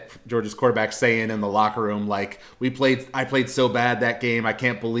Bennett, Georgia's quarterback, saying in the locker room, I played so bad that game, I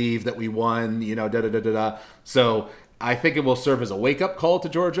can't believe that we won, So I think it will serve as a wake-up call to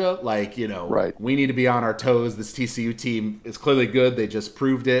Georgia, right. We need to be on our toes. This TCU team is clearly good. They just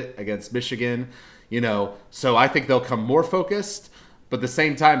proved it against Michigan, so I think they'll come more focused, but at the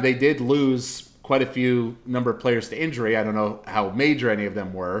same time, they did lose quite a few number of players to injury. I don't know how major any of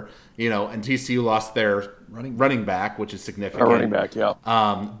them were, and TCU lost their running back, which is significant. Running back, yeah.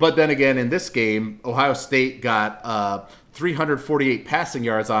 But then again, in this game, Ohio State got 348 passing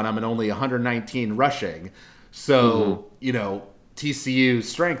yards on them and only 119 rushing. So, TCU's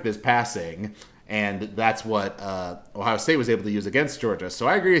strength is passing, and that's what Ohio State was able to use against Georgia. So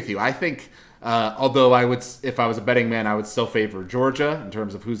I agree with you. I think, although if I was a betting man, I would still favor Georgia in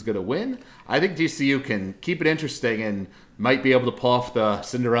terms of who's going to win. I think TCU can keep it interesting and might be able to pull off the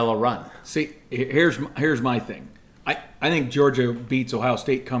Cinderella run. See, here's my thing. I think Georgia beats Ohio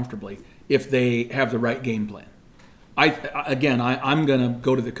State comfortably if they have the right game plan. I'm going to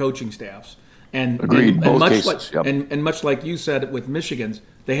go to the coaching staffs. And, agreed, and both cases. And much like you said with Michigan's,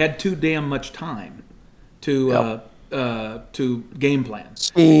 they had too damn much time to to game plan.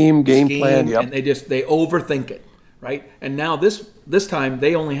 Game plan. Yep. And they overthink it, right? And now this time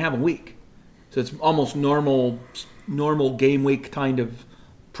they only have a week, so it's almost normal game week kind of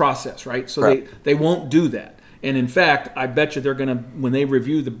process, right? So they won't do that. And in fact, I bet you they're going to, when they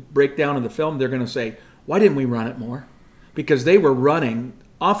review the breakdown of the film, they're going to say, why didn't we run it more? Because they were running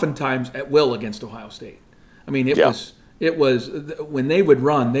oftentimes at will against Ohio State. I mean, it was when they would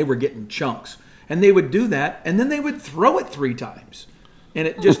run, they were getting chunks. And they would do that, and then they would throw it 3 times. And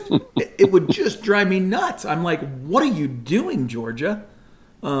it just it would just drive me nuts. I'm like, what are you doing, Georgia?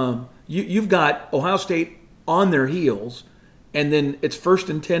 You've got Ohio State on their heels, and then it's 1st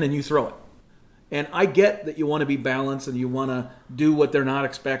and 10, and you throw it. And I get that you want to be balanced and you want to do what they're not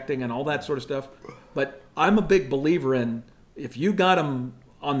expecting and all that sort of stuff. But I'm a big believer in, if you got them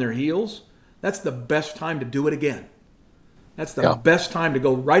on their heels, that's the best time to do it again. That's the best time to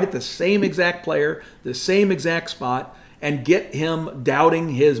go right at the same exact player, the same exact spot, and get him doubting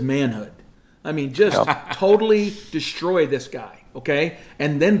his manhood. I mean, just totally destroy this guy, okay?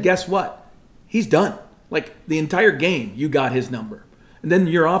 And then guess what? He's done. Like, the entire game, you got his number. And then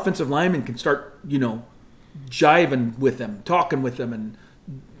your offensive lineman can start, jiving with him, talking with him, and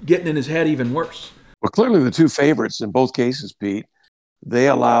getting in his head even worse. Well, clearly the 2 favorites in both cases, Pete, they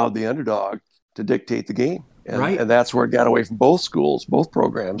allowed the underdog to dictate the game. And that's where it got away from both schools, both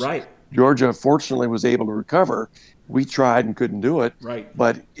programs. Right. Georgia, fortunately, was able to recover. We tried and couldn't do it. Right.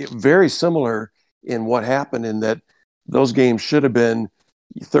 But very similar in what happened, in that those games should have been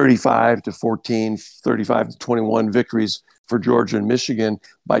 35-14, 35-21 victories for Georgia and Michigan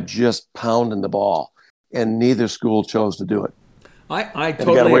by just pounding the ball. And neither school chose to do it. I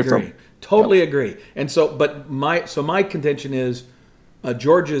totally agree. Totally agree. And so, my contention is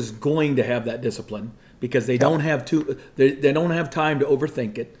Georgia's going to have that discipline because they don't have they don't have time to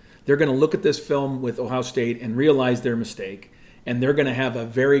overthink it. They're going to look at this film with Ohio State and realize their mistake, and they're going to have a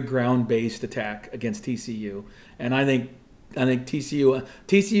very ground-based attack against TCU. And I think TCU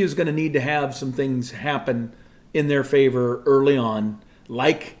is going to need to have some things happen in their favor early on,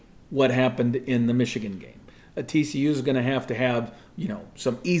 like what happened in the Michigan game. TCU is going to have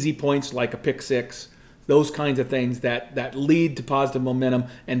some easy points like a pick six, those kinds of things that lead to positive momentum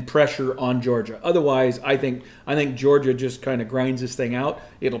and pressure on Georgia. Otherwise, I think Georgia just kind of grinds this thing out.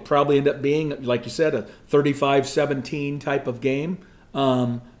 It'll probably end up being, like you said, a 35-17 type of game.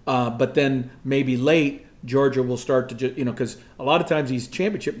 But then maybe late, Georgia will start to just, because a lot of times these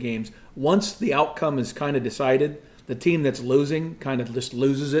championship games, once the outcome is kind of decided, the team that's losing kind of just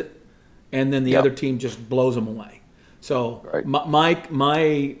loses it, and then the other team just blows them away. So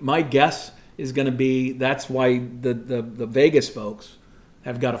my guess is going to be that's why the Vegas folks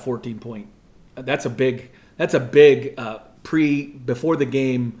have got a 14-point. That's a big before the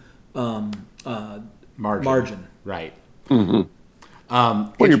game margin. Right.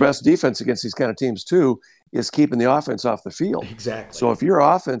 Mm-hmm. Your best defense against these kind of teams too is keeping the offense off the field. Exactly. So if your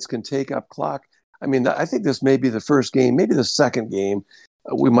offense can take up clock, I think this may be the first game, maybe the second game.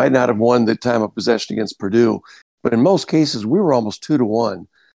 We might not have won the time of possession against Purdue, but in most cases we were almost 2-1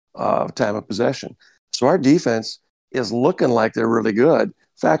 time of possession. So our defense is looking like they're really good.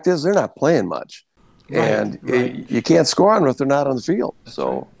 Fact is, they're not playing much, you can't score on them if they're not on the field.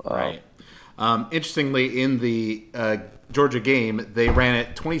 Interestingly, in the Georgia game, they ran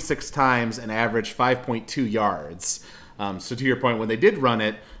it 26 times and averaged 5.2 yards. So to your point, when they did run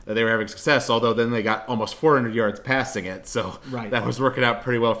it, they were having success, although then they got almost 400 yards passing it. So that was working out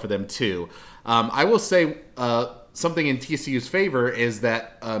pretty well for them too. I will say something in TCU's favor is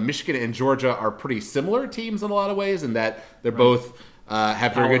that Michigan and Georgia are pretty similar teams in a lot of ways, in that they're both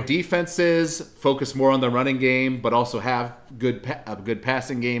have very good defenses, focus more on the running game, but also have a good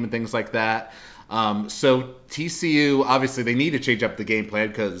passing game and things like that. So TCU, obviously, they need to change up the game plan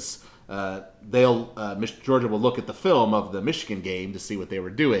because Georgia will look at the film of the Michigan game to see what they were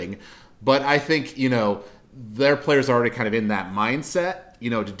doing. But I think, their players are already kind of in that mindset,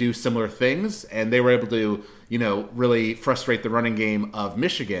 to do similar things, and they were able to, really frustrate the running game of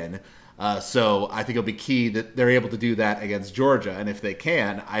Michigan. So I think it'll be key that they're able to do that against Georgia, and if they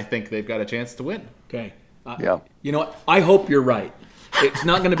can, I think they've got a chance to win. Okay. You know what? I hope you're right. It's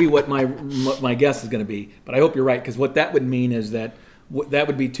not going to be what my guess is going to be, but I hope you're right, because what that would mean is that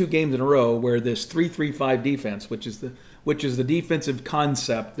would be 2 games in a row where this 3-3-5 defense, which is the defensive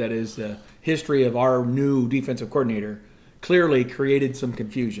concept that is the history of our new defensive coordinator, clearly created some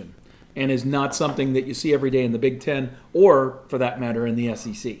confusion and is not something that you see every day in the Big Ten or, for that matter, in the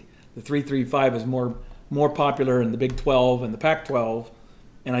SEC. The 3-3-5 is more popular in the Big 12 and the Pac-12,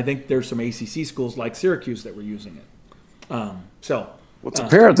 and I think there's some ACC schools like Syracuse that were using it. So Well, it's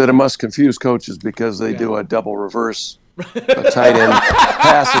apparent that it must confuse coaches because they do a double reverse, a tight end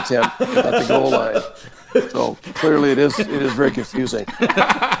pass attempt at the goal line. So clearly, it is very confusing.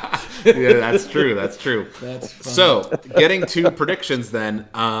 Yeah, that's true. That's true. So, getting to predictions then,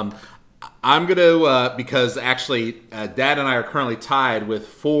 I'm going to, because actually Dad and I are currently tied with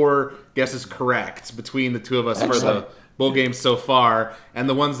 4 guesses correct between the two of us for the bowl games so far, and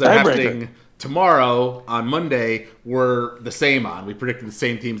the ones that are happening tomorrow on Monday were the same on. We predicted the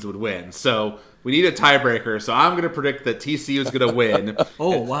same teams would win. So we need a tiebreaker. So I'm going to predict that TCU is going to win.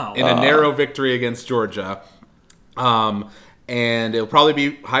 Oh, wow. In a narrow victory against Georgia. And it'll probably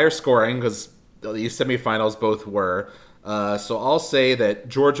be higher scoring because these semifinals both were. So I'll say that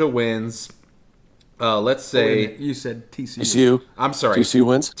Georgia wins. Let's say... You said TCU. TCU. I'm sorry. TCU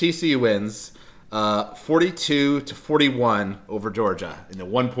wins? TCU wins 42-41 over Georgia in a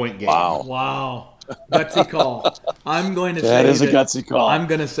 1-point game. Wow. Gutsy call. I'm going to say that is a gutsy call. I'm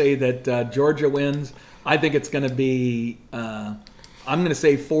going to say that Georgia wins. I think it's going to be, I'm going to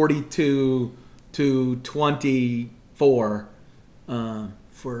say 42-24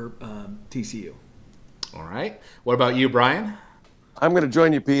 for TCU. All right. What about you, Brian? I'm going to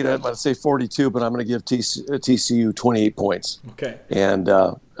join you, Pete. I'm going to say 42, but I'm going to give TCU 28 points. Okay. And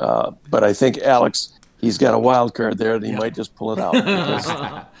but I think Alex, he's got a wild card there, and he might just pull it out.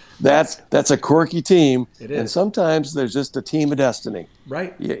 Because that's a quirky team, It is. And sometimes there's just a team of destiny.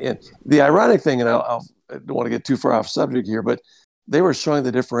 Right. Yeah, and the ironic thing, and I don't want to get too far off subject here, but they were showing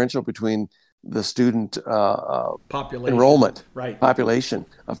the differential between the student Population. enrollment population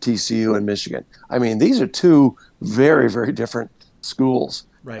of TCU and Michigan. I mean, these are two very, very different schools,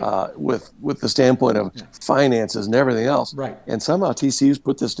 with the standpoint of finances and everything else. Right. And somehow TCU's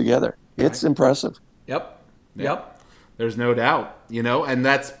put this together. It's impressive. Yep. There's no doubt, and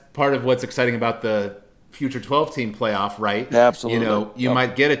that's part of what's exciting about the future 12-team playoff, right? Absolutely. You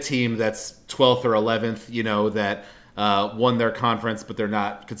might get a team that's 12th or 11th, that won their conference, but they're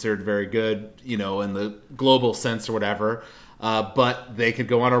not considered very good, in the global sense or whatever. But they could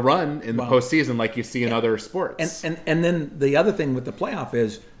go on a run in the postseason like you see in other sports. And then the other thing with the playoff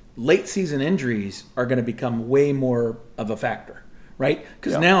is late season injuries are going to become way more of a factor, right?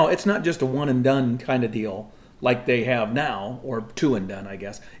 Because now it's not just a one and done kind of deal like they have now, or 2 and done, I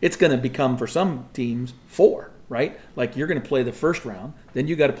guess. It's going to become, for some teams, 4, right? Like you're going to play the first round, then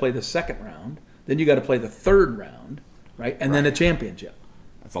you got to play the second round, then you got to play the third round, right? And then a championship.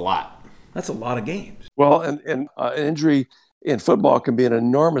 That's a lot. That's a lot of games. Well, and an injury in football can be an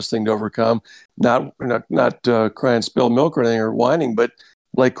enormous thing to overcome. Not crying spilled milk or anything or whining, but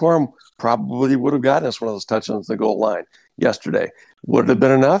Blake Corum probably would have gotten us one of those touchdowns at the goal line yesterday. Would it have been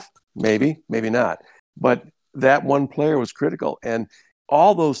enough? Maybe, maybe not. But that one player was critical, and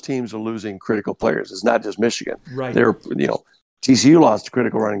all those teams are losing critical players. It's not just Michigan. Right. TCU lost a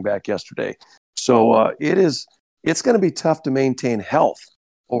critical running back yesterday. So it's going to be tough to maintain health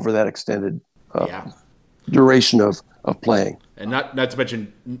over that extended duration of playing. And not to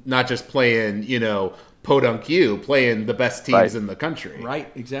mention, not just playing, Podunk U, playing the best teams in the country.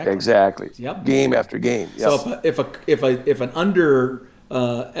 Right, exactly. Exactly. Yep. Game after game. Yes. So if an under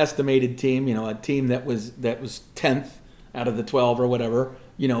estimated team, a team that was 10th out of the 12 or whatever,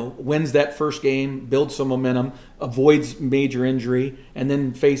 wins that first game, builds some momentum, avoids major injury, and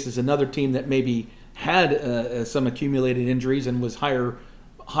then faces another team that maybe had some accumulated injuries and was higher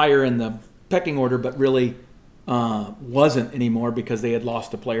in the pecking order, but really wasn't anymore because they had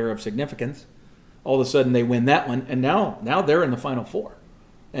lost a player of significance. All of a sudden they win that one, and now they're in the Final Four,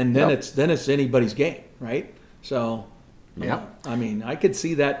 and then it's anybody's game, right? So, I could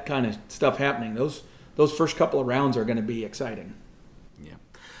see that kind of stuff happening. Those first couple of rounds are going to be exciting. Yeah.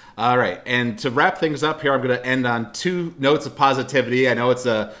 All right, and to wrap things up here, I'm going to end on 2 notes of positivity. I know it's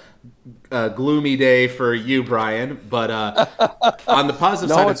a gloomy day for you, Brian, but on the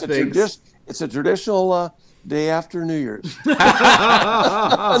positive side of things, it's a traditional day after New Year's.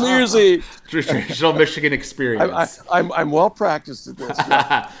 New Year's Eve. Traditional Michigan experience. I'm well practiced at this.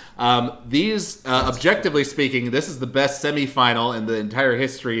 These, objectively speaking, this is the best semifinal in the entire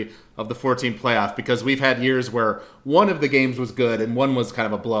history of the 14 playoff, because we've had years where one of the games was good and one was kind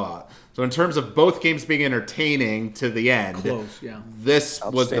of a blowout. So in terms of both games being entertaining to the end, this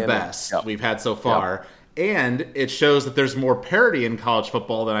was the best we've had so far. Yep. And it shows that there's more parity in college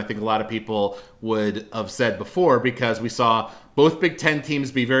football than I think a lot of people would have said before, because we saw both Big Ten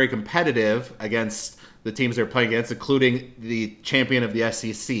teams be very competitive against the teams they were playing against, including the champion of the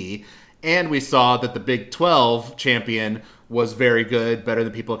SEC. And we saw that the Big 12 champion was very good, better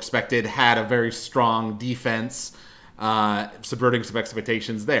than people expected, had a very strong defense, subverting some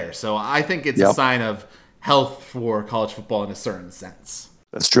expectations there. So I think it's a sign of health for college football in a certain sense.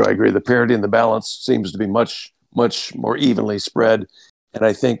 That's true. I agree. The parity and the balance seems to be much, much more evenly spread. And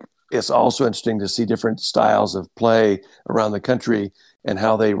I think it's also interesting to see different styles of play around the country and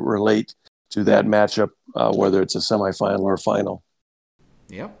how they relate to that matchup, whether it's a semifinal or final.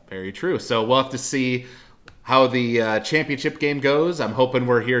 Yep, very true. So we'll have to see how the championship game goes. I'm hoping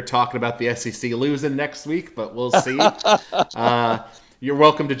we're here talking about the SEC losing next week, but we'll see. You're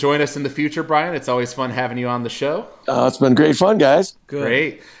welcome to join us in the future, Brian. It's always fun having you on the show. It's been great fun, guys. Good.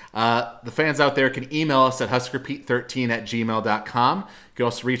 Great. The fans out there can email us at huskerpete13@gmail.com. You can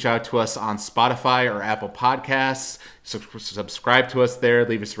also reach out to us on Spotify or Apple Podcasts. Subscribe to us there.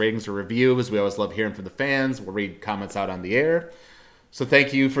 Leave us ratings or reviews. We always love hearing from the fans. We'll read comments out on the air. So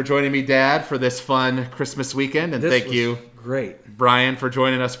thank you for joining me, Dad, for this fun Christmas weekend. And thank you, great, Brian, for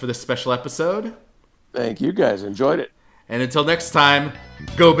joining us for this special episode. Thank you, guys. Enjoyed it. And until next time,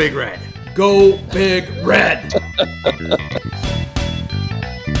 go Big Red. Go Big Red.